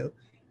to you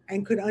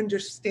and could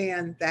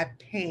understand that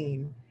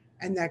pain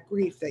and that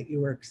grief that you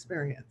were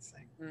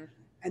experiencing. Mm-hmm.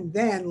 And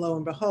then lo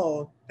and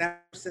behold,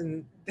 that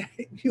person that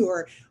you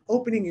are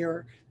opening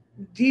your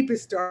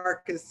deepest,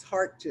 darkest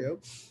heart to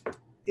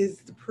is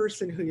the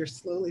person who you're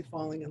slowly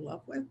falling in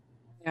love with.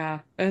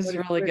 Yeah, it was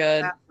really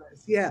good.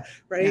 Yeah,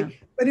 right. Yeah.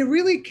 But it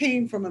really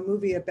came from a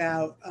movie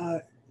about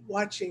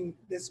watching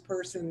this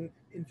person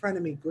in front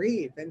of me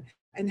grieve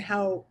and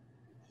how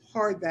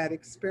hard that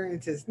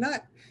experience is.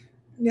 Not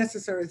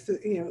necessarily,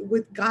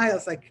 with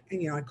Giles, like,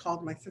 I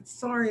called him, I said,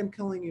 sorry, I'm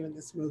killing you in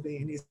this movie.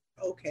 And he's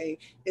okay.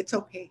 It's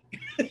okay.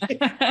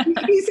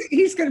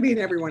 he's going to be in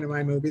every one of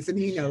my movies, and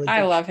he knows.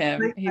 I love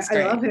him. He's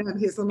great. I love him.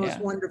 He's the most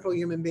wonderful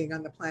human being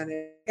on the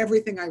planet.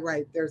 Everything I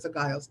write, there's a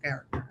Giles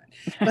character.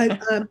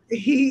 But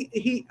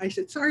I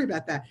said, sorry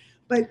about that.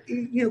 But,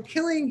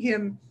 killing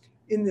him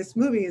in this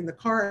movie, in the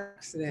car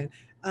accident,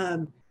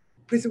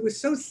 because it was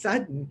so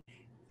sudden,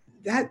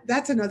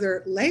 that's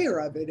another layer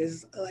of it,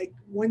 is like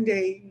one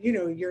day,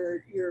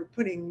 you're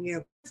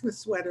putting, Christmas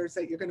sweaters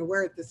that you're going to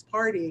wear at this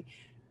party,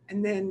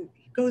 and then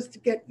he goes to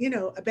get,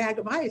 a bag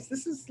of ice.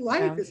 This is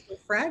life is so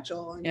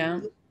fragile.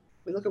 And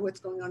we look at what's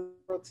going on in the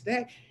world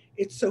today.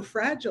 It's so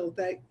fragile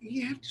that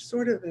you have to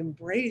sort of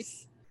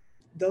embrace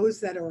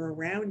those that are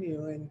around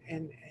you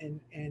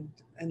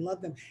and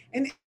love them.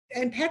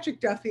 And Patrick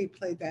Duffy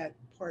played that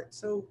part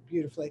so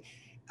beautifully.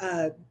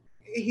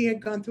 He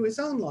had gone through his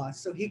own loss,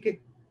 so he could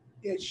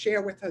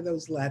share with her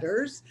those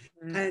letters,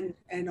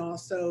 and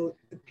also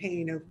the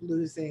pain of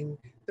losing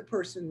the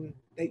person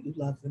that you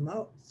love the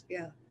most.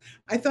 Yeah.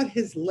 I thought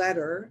his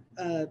letter,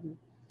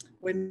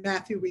 when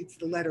Matthew reads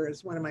the letter,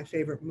 is one of my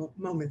favorite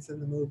moments in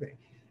the movie.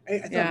 I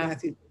thought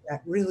Matthew did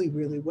that really,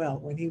 really well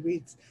when he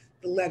reads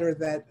the letter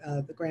that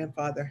the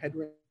grandfather had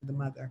written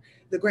to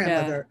the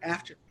grandmother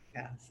after he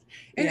passed.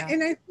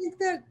 And I think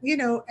that,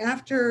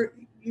 after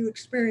you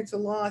experience a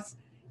loss,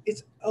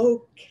 it's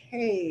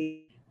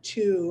okay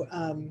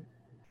to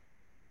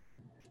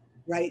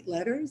write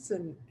letters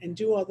and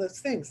do all those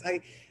things.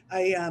 I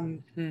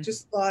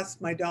just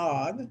lost my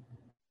dog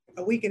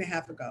a week and a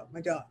half ago,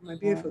 my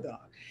beautiful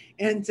dog.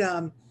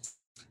 And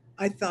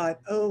I thought,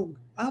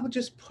 I'll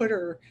just put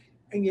her,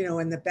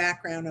 in the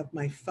background of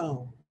my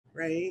phone,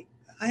 right?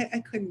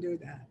 I couldn't do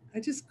that. I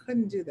just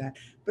couldn't do that.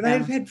 But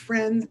I've had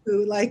friends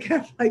who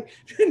have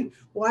been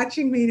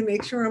watching me to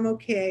make sure I'm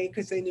okay,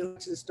 because they knew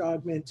what this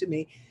dog meant to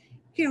me.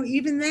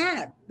 Even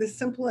that, the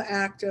simple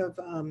act of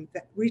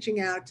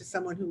reaching out to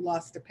someone who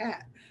lost a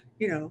pet,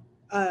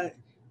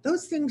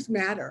 those things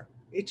matter.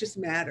 It just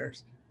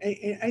matters.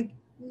 I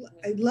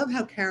love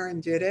how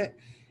Karen did it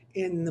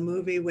in the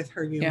movie with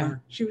her humor. Yeah.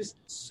 She was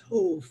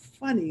so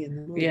funny in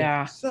the movie.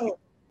 Yeah. So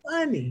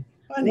funny.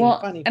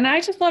 Funny. And I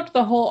just loved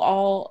the whole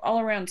all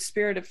around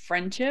spirit of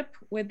friendship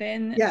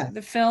within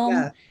the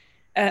film.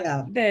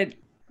 That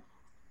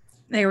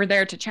they were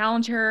there to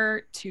challenge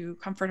her, to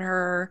comfort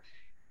her,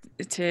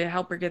 to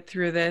help her get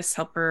through this,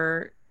 help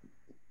her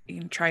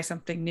try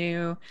something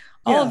new.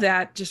 All of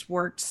that just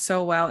worked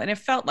so well. And it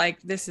felt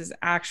like this is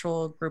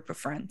actual group of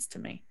friends to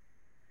me.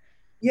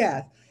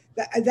 Yeah,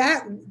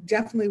 that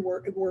definitely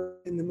worked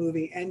in the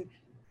movie. And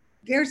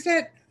there's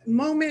that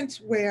moment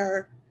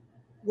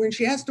when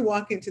she has to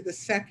walk into the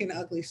second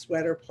ugly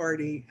sweater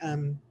party,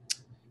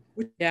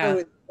 which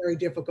is very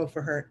difficult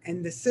for her.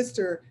 And the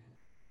sister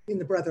and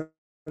the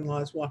brother-in-law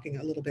is walking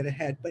a little bit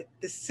ahead, but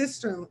the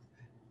sister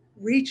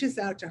reaches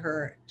out to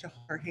her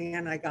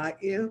hand. I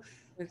got you.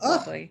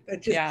 That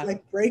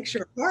just breaks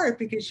your heart,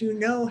 because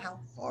how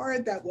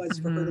hard that was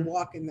for her to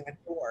walk in that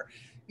door,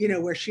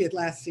 where she had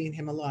last seen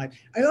him alive.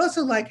 I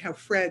also like how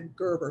Fred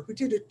Gerber, who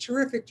did a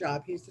terrific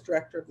job, he's the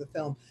director of the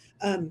film,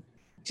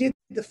 did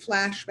the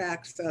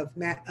flashbacks of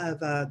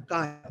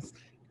Giles.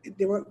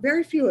 There were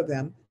very few of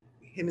them.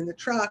 Him in the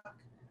truck,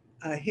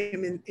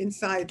 him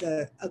inside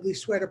the ugly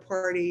sweater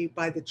party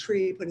by the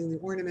tree, putting the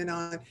ornament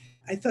on.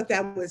 I thought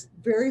that was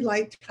very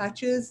light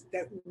touches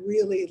that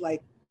really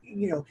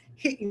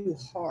hit you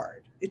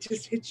hard. It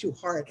just hits you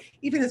hard.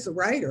 Even as a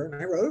writer, and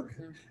I wrote,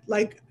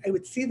 I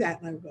would see that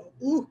and I would go,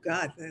 oh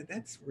God,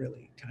 that's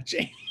really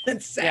touching.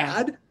 That's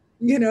sad.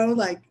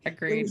 Agreed.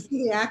 When you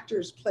see the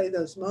actors play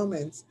those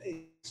moments,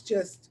 it's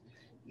just,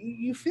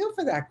 you feel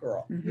for that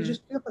girl. You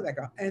just feel for that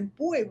girl. And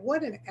boy,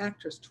 what an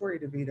actress Tori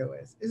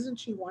DeVito is. Isn't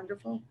she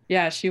wonderful?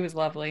 Yeah, she was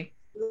lovely.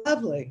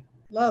 Lovely.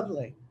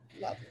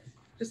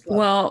 Just lovely.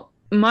 Well,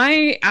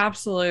 my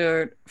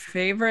absolute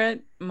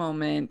favorite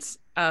moment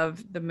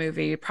of the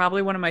movie,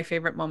 probably one of my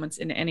favorite moments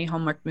in any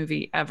Hallmark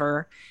movie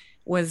ever,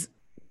 was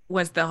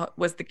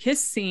the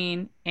kiss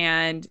scene,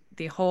 and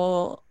the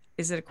whole,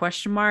 is it a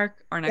question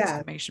mark or an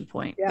exclamation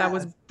point? Yes. That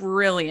was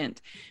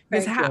brilliant.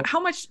 Because how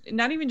much,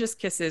 not even just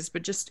kisses,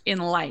 but just in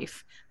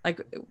life,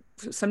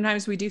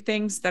 sometimes we do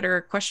things that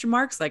are question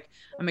marks, like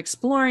I'm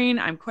exploring,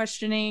 I'm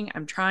questioning,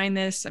 I'm trying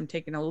this, I'm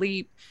taking a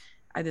leap,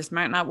 this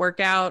might not work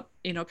out,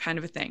 kind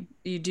of a thing.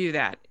 You do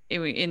that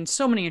in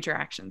so many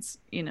interactions,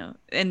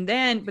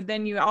 but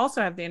then you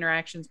also have the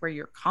interactions where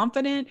you're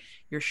confident,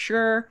 you're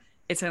sure,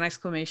 it's an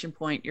exclamation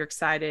point. You're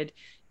excited,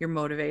 you're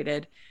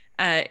motivated.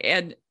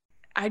 And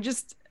I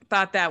just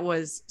thought that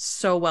was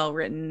so well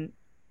written.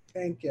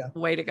 Thank you.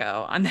 Way to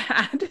go on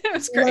that. It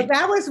was Well, great.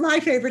 that was my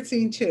favorite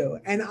scene too.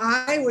 And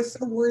I was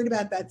so worried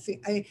about that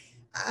scene. When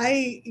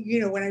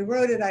I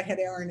wrote it, I had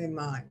Erin in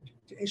mind.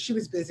 She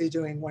was busy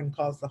doing One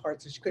Calls the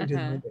Heart, so she couldn't do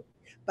the movie.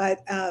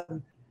 But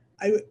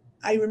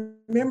I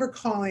remember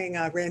calling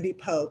Randy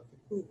Pope,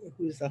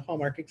 who's a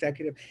Hallmark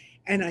executive,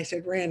 and I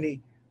said,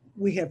 Randy,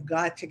 we have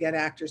got to get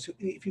actors who,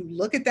 if you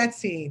look at that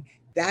scene,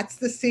 that's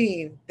the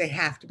scene they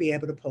have to be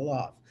able to pull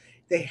off.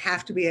 They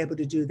have to be able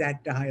to do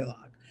that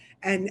dialogue.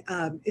 And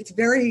it's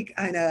very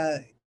kind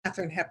of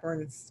Katharine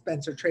Hepburn and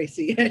Spencer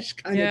Tracy-ish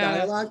kind of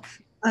dialogue.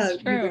 You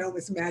can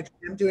almost imagine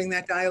them doing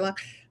that dialogue.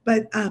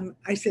 But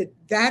I said,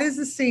 that is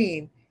a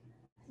scene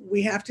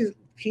we have to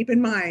keep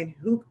in mind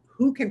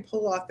who can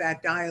pull off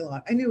that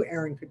dialogue. I knew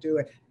Erin could do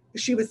it.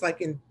 She was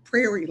like in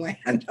Prairie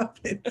Land up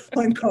in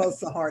One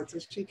Calls the Heart, so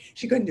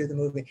she couldn't do the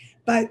movie.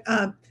 But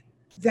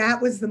that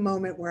was the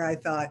moment where I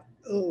thought,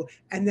 oh,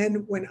 and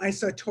then when I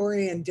saw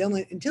Tori and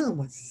Dylan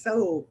was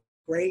so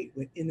great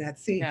in that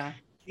scene. Yeah.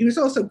 He was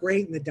also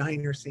great in the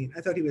diner scene.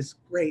 I thought he was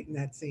great in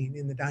that scene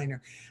in the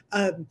diner.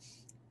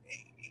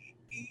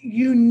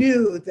 You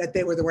knew that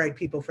they were the right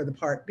people for the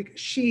part because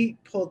she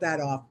pulled that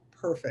off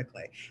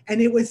perfectly.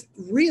 And it was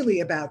really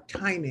about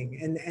timing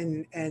and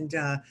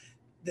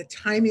the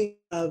timing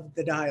of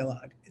the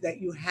dialogue,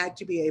 that you had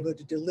to be able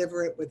to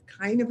deliver it with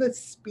kind of a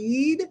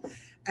speed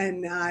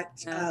and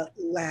not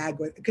lag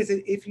with, because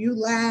if you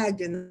lagged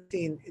in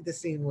the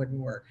scene wouldn't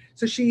work.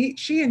 So she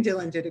and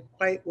Dylan did it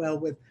quite well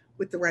with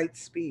the right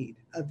speed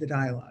of the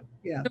dialogue.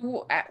 Yeah.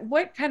 So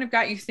what kind of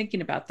got you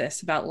thinking about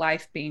this, about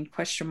life being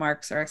question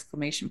marks or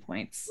exclamation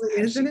points?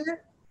 Isn't it?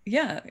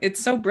 Yeah, it's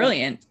so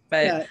brilliant,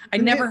 but yeah. I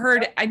never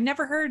heard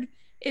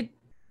it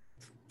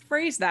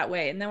phrased that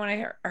way. And then when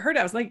I heard it,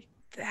 I was like,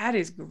 that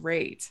is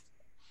great.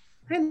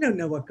 I don't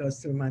know what goes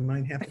through my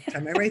mind half the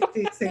time. I write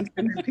these things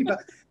and then people,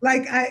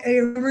 like I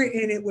remember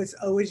in It Was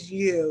Always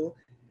You,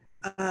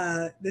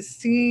 the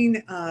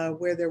scene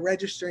where they're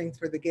registering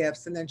for the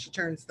gifts, and then she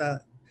turns the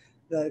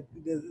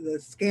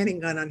scanning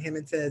gun on him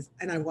and says,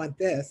 and I want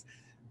this.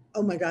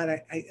 Oh my God,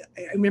 I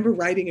remember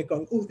writing it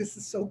going, oh, this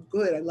is so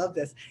good. I love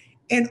this.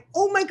 And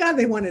oh my God,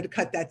 they wanted to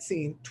cut that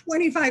scene.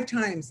 25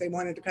 times they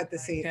wanted to cut the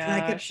scene. Gosh. And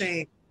I kept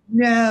saying,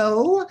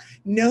 no.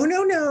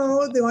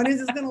 The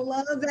audience is going to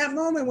love that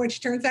moment when she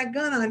turns that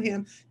gun on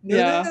him.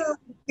 No,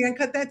 we can't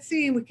cut that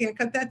scene. We can't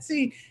cut that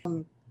scene.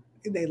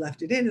 They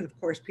left it in. And of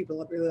course,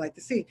 people really like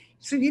the scene.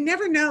 So you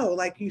never know,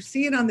 like you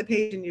see it on the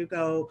page and you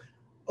go,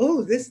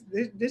 oh, this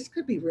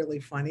could be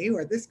really funny,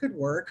 or this could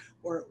work,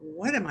 or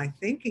what am I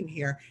thinking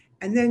here?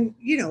 And then,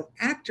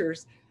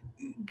 actors,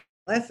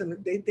 bless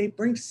them, they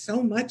bring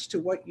so much to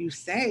what you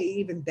say,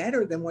 even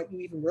better than what you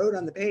even wrote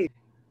on the page.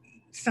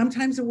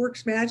 Sometimes it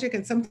works magic,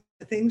 and some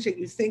things that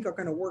you think are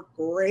going to work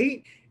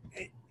great,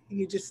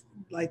 you just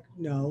like,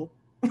 no.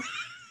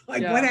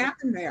 What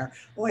happened there?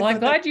 Well, I'm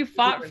glad you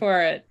fought for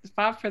it.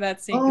 Fought for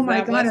that scene. Oh my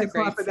God, I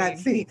fought for that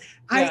scene.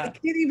 Yeah. I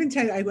can't even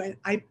tell you.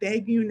 I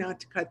beg you not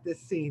to cut this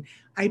scene.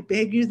 I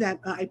beg you that,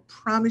 I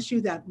promise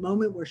you, that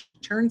moment where she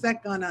turns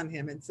that gun on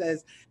him and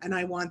says, and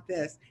I want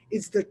this,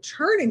 is the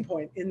turning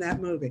point in that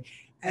movie.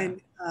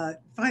 And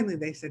finally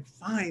they said,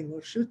 fine,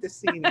 we'll shoot the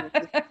scene.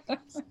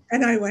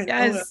 And I went,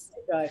 yes.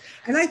 Oh my God.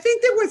 And I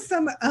think there was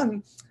some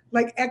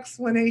like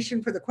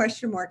explanation for the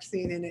question mark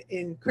scene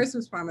in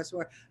Christmas Promise,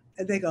 where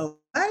they go,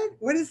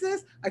 what is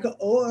this? I go,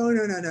 oh,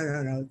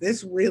 no.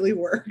 This really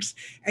works.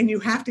 And you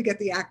have to get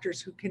the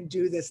actors who can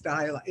do this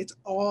dialogue. It's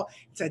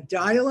a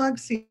dialogue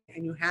scene,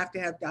 and you have to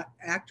have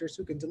actors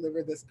who can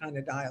deliver this kind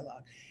of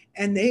dialogue.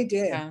 And they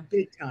did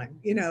big time,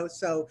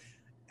 so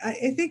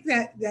I think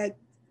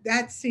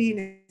that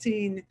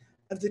scene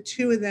of the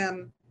two of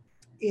them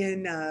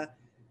in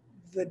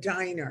the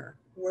diner,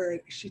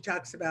 where she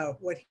talks about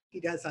what he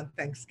does on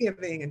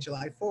Thanksgiving and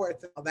July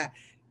 4th and all that.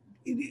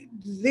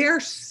 They're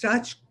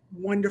such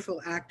wonderful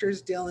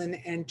actors,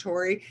 Dylan and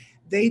Tori.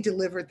 They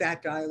delivered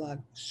that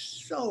dialogue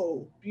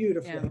so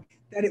beautifully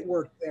that it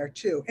worked there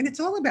too. And it's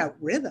all about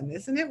rhythm,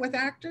 isn't it, with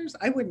actors?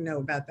 I wouldn't know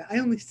about that. I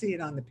only see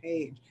it on the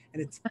page,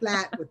 and it's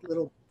flat with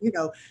little,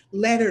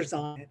 letters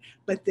on it.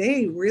 But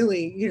they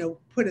really,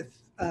 put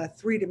a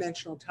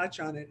three-dimensional touch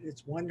on it.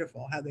 It's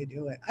wonderful how they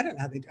do it. I don't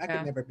know how they do. I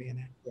could never be an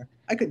actor.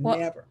 I could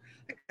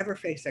never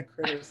face that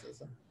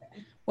criticism.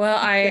 Well,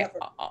 I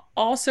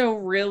also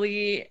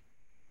really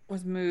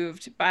was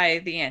moved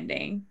by the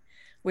ending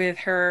with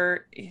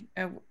her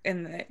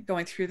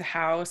going through the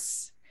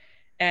house,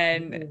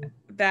 and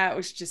that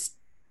was just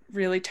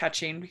really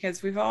touching,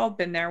 because we've all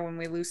been there when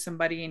we lose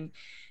somebody,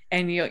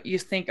 and you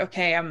think,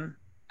 okay,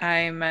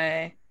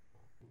 I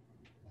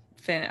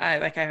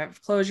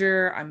have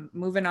closure, I'm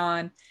moving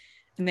on,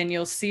 and then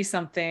you'll see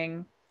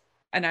something,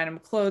 an item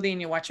of clothing,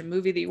 you watch a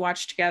movie that you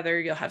watch together,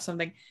 you'll have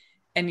something,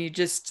 and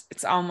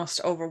it's almost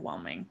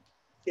overwhelming.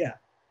 Yeah.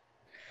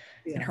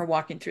 And her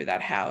walking through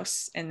that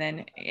house, and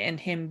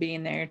him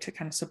being there to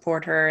kind of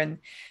support her, and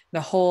the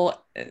whole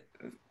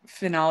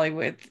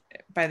finale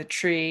by the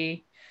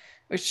tree,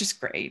 which is just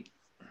great.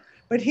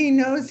 But he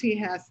knows he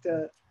has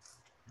to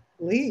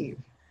leave.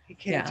 He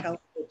can't Yeah.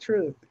 tell the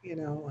truth, you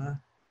know.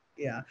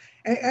 Yeah.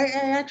 I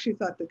actually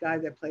thought the guy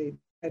that played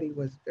Eddie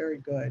was very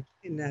good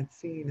in that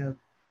scene of,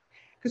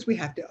 because we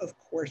have to, of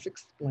course,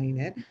 explain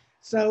it.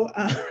 So,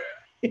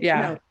 you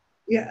Yeah. know,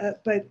 yeah,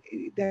 but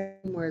then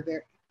where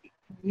they're,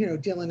 you know,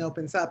 Dylan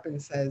opens up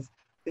and says,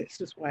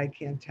 "This is why I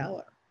can't tell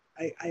her.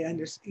 I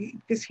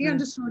understand," because he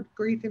understood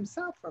grief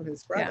himself from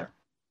his brother.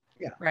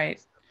 Yeah. Right.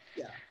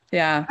 Yeah.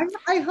 Yeah.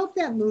 I hope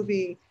that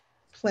movie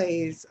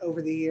plays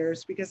over the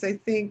years, because I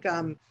think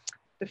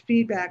the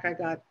feedback I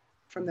got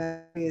from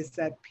that is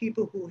that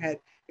people who had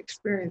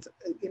experienced,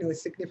 you know, a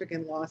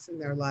significant loss in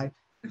their life,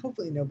 and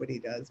hopefully nobody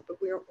does, but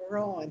we're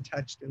all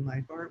untouched in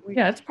life, aren't we?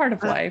 Yeah, it's part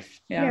of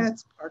life. Yeah,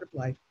 it's part of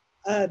life.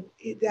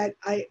 That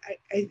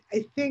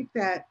I think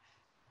that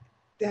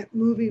that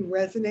movie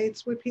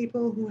resonates with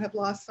people who have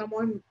lost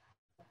someone,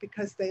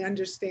 because they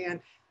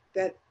understand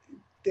that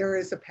there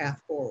is a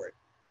path forward.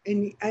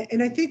 And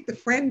I think the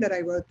friend that I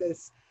wrote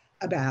this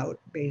about,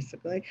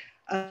 basically,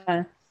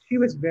 she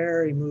was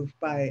very moved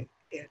by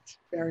it,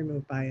 very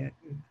moved by it.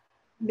 And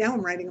now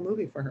I'm writing a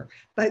movie for her.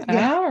 But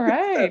yeah, all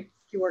right. So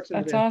she works in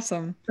That's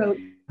awesome.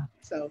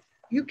 So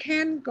you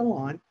can go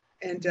on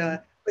and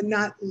but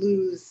not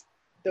lose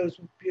those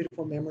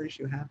beautiful memories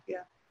you have.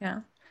 Yeah.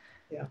 Yeah.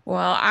 Yeah.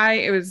 Well,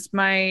 it was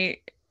my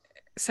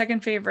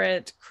second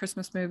favorite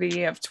Christmas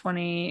movie of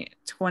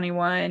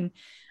 2021.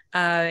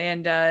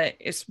 And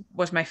it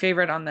was my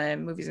favorite on the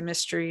Movies and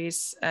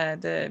Mysteries,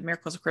 the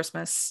Miracles of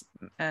Christmas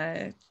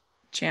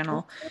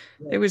channel.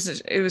 It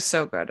was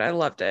so good. I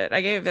loved it.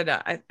 I gave it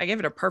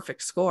a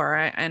perfect score,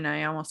 and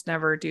I almost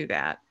never do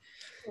that.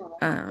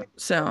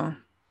 So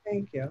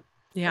thank you.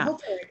 Yeah. Well,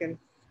 hopefully I can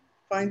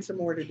find some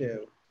more to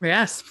do.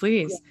 Yes,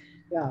 please.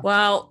 Yeah.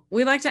 Well,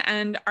 we like to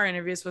end our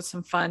interviews with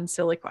some fun,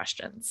 silly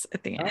questions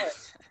at the end.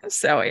 Right.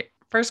 So,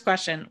 first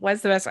question: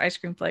 what's the best ice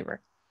cream flavor?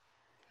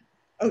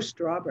 Oh,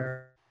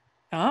 strawberry.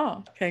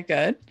 Oh, okay,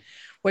 good.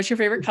 What's your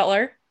favorite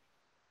color?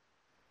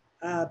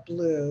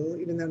 Blue,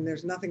 even though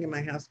there's nothing in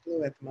my house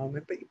blue at the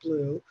moment, but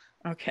blue.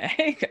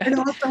 Okay, good. And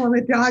also I'm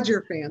a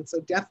Dodger fan, so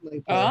definitely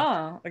blue.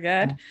 Oh, good.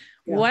 Yeah.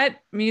 What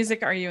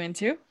music are you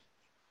into?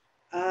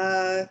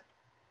 I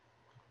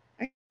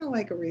kind of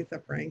like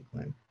Aretha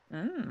Franklin.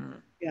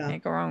 Yeah.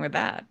 Can't go wrong with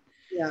that.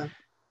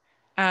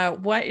 Yeah.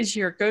 What is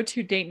your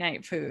go-to date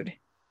night food?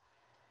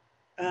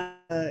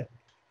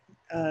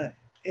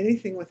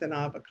 Anything with an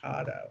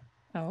avocado.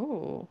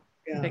 Oh,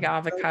 yeah. Big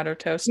avocado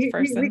toast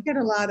person. We get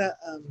a lot of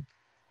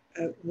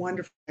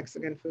wonderful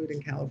Mexican food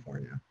in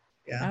California.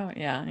 Yeah. Oh,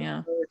 yeah,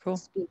 yeah. So cool.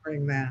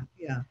 Exploring that.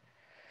 Yeah.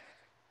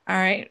 All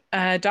right.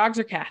 Dogs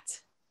or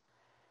cats?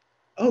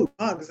 Oh,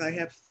 dogs. I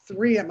have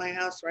 3 at my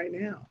house right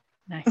now.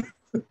 Nice.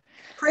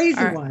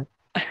 Crazy one.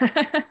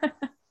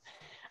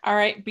 All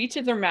right.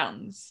 Beaches or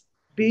mountains?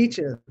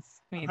 Beaches.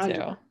 Me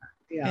too.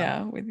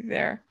 Yeah, with you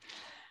there.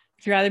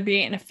 Would you rather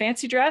be in a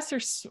fancy dress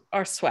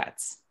or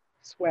sweats?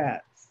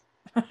 Sweats.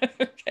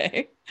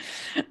 Okay.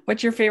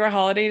 What's your favorite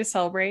holiday to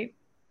celebrate?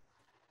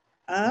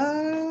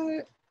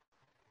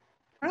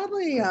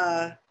 Probably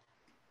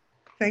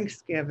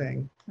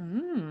Thanksgiving.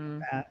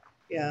 Yeah.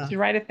 You should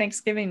write a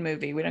Thanksgiving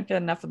movie. We don't get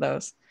enough of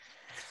those.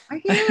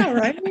 Yeah,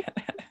 right?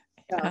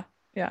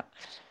 Yeah.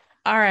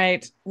 All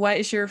right. What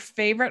is your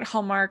favorite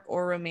Hallmark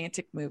or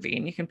romantic movie?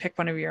 And you can pick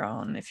one of your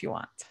own if you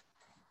want.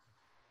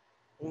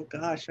 Oh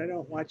gosh, I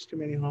don't watch too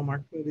many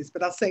Hallmark movies,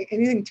 but I'll say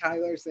anything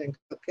Tyler's in.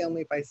 He'll kill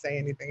me if I say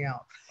anything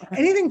else.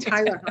 Anything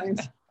Tyler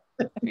Hines.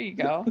 There you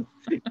go.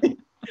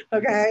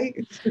 Okay.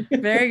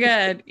 Very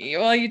good.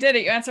 Well, you did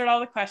it. You answered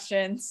all the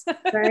questions.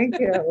 Thank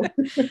you.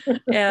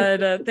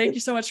 And thank you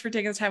so much for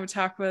taking the time to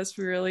talk with us.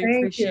 We really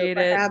appreciate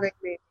it. Having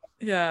me.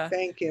 Yeah.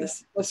 Thank you.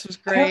 This was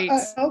great.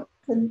 I hope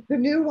the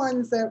new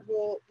ones that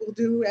we'll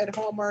do at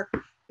Hallmark,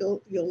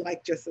 you'll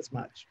like just as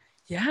much.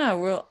 Yeah,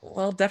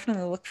 we'll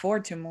definitely look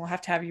forward to them. We'll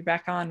have to have you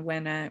back on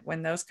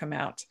when those come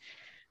out.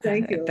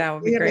 Thank you. That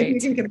would be great. Maybe you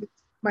can get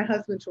my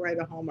husband to write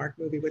a Hallmark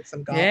movie with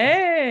some golf.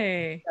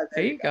 Yay!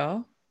 There you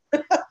go.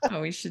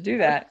 Oh, we should do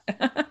that.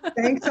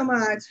 Thanks so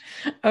much.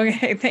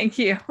 Okay, thank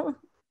you.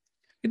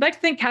 We'd like to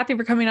thank Kathy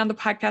for coming on the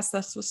podcast.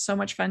 This was so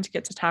much fun to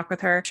get to talk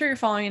with her. I'm sure you're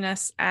following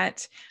us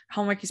at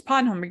Hallmarkies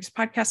Pod, Hallmarkies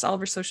Podcast, all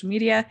over social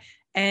media.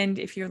 And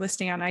if you're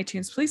listening on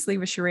iTunes, please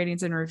leave us your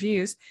ratings and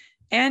reviews.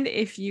 And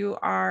if you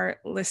are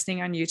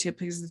listening on YouTube,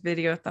 please give this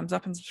video a thumbs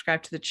up and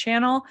subscribe to the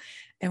channel.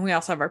 And we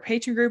also have our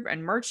Patreon group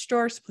and merch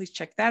store, so please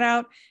check that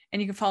out.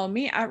 And you can follow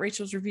me at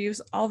Rachel's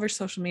Reviews, all of our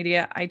social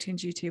media,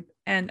 iTunes, YouTube,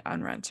 and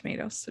on Rotten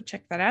Tomatoes. So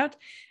check that out.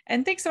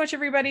 And thanks so much,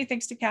 everybody.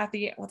 Thanks to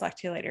Kathy. We'll talk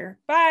to you later.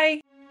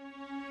 Bye.